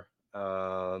NASCAR.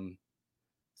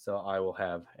 So I will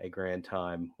have a grand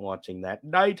time watching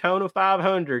that Daytona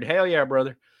 500. Hell yeah,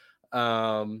 brother.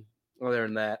 Other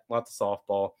than that, lots of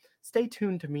softball. Stay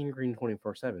tuned to Mean Green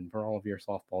 24/7 for all of your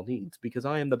softball needs because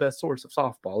I am the best source of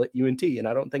softball at UNT, and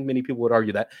I don't think many people would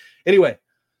argue that. Anyway,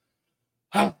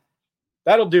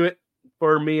 that'll do it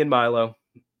for me and Milo.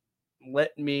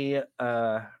 Let me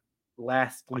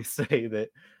lastly say that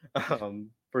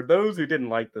for those who didn't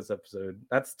like this episode,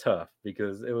 that's tough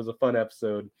because it was a fun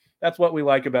episode. That's what we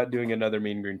like about doing another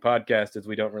Mean Green podcast is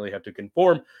we don't really have to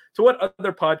conform to what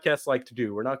other podcasts like to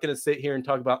do. We're not going to sit here and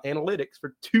talk about analytics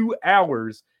for 2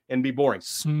 hours and be boring.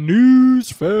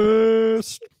 Snooze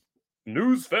fest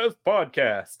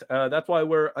podcast. That's why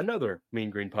we're another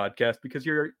Mean Green podcast because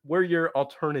we're your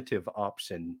alternative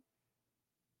option.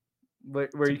 Where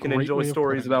you can enjoy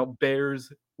stories about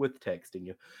bears with texting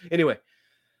you. Anyway,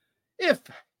 if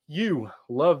you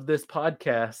love this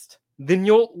podcast, then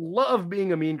you'll love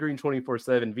being a Mean Green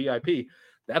 24/7 VIP.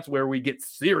 That's where we get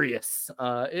serious.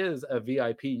 Is a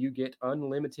VIP. You get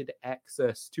unlimited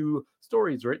access to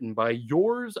stories written by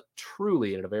yours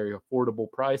truly at a very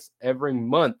affordable price every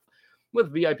month.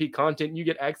 With VIP content, you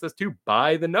get access to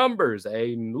By the Numbers,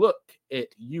 a look at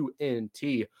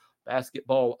UNT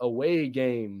basketball away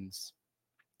games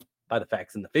by the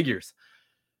facts and the figures.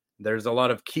 There's a lot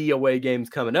of key away games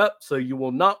coming up, so you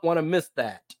will not want to miss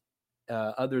that.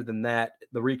 Other than that,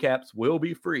 the recaps will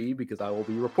be free because I will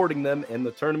be reporting them, and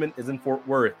the tournament is in Fort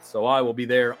Worth, so I will be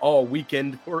there all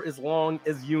weekend for as long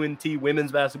as UNT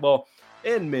women's basketball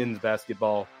and men's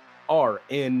basketball are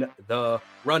in the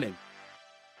running.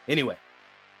 Anyway,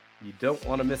 you don't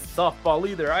want to miss softball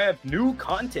either. I have new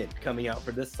content coming out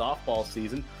for this softball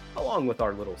season, along with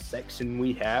our little section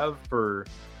we have for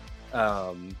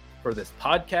this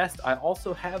podcast. I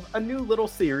also have a new little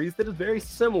series that is very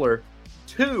similar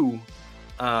to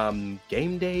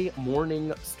game day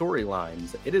morning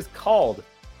storylines. It is called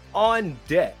On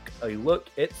Deck, a look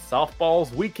at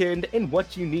softball's weekend and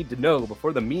what you need to know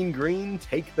before the Mean Green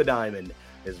take the diamond.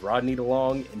 As Rodney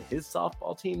DeLong and his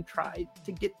softball team try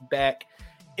to get back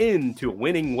into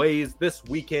winning ways this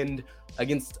weekend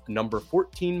against number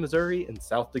 14 Missouri and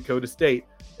South Dakota State.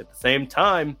 At the same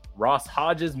time, Ross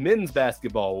Hodges men's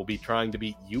basketball will be trying to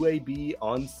beat UAB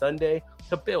on Sunday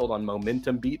to build on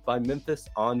momentum beat by Memphis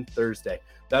on Thursday.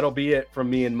 That'll be it from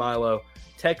me and Milo.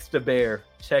 Text a bear,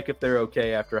 check if they're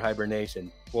okay after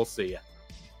hibernation. We'll see ya.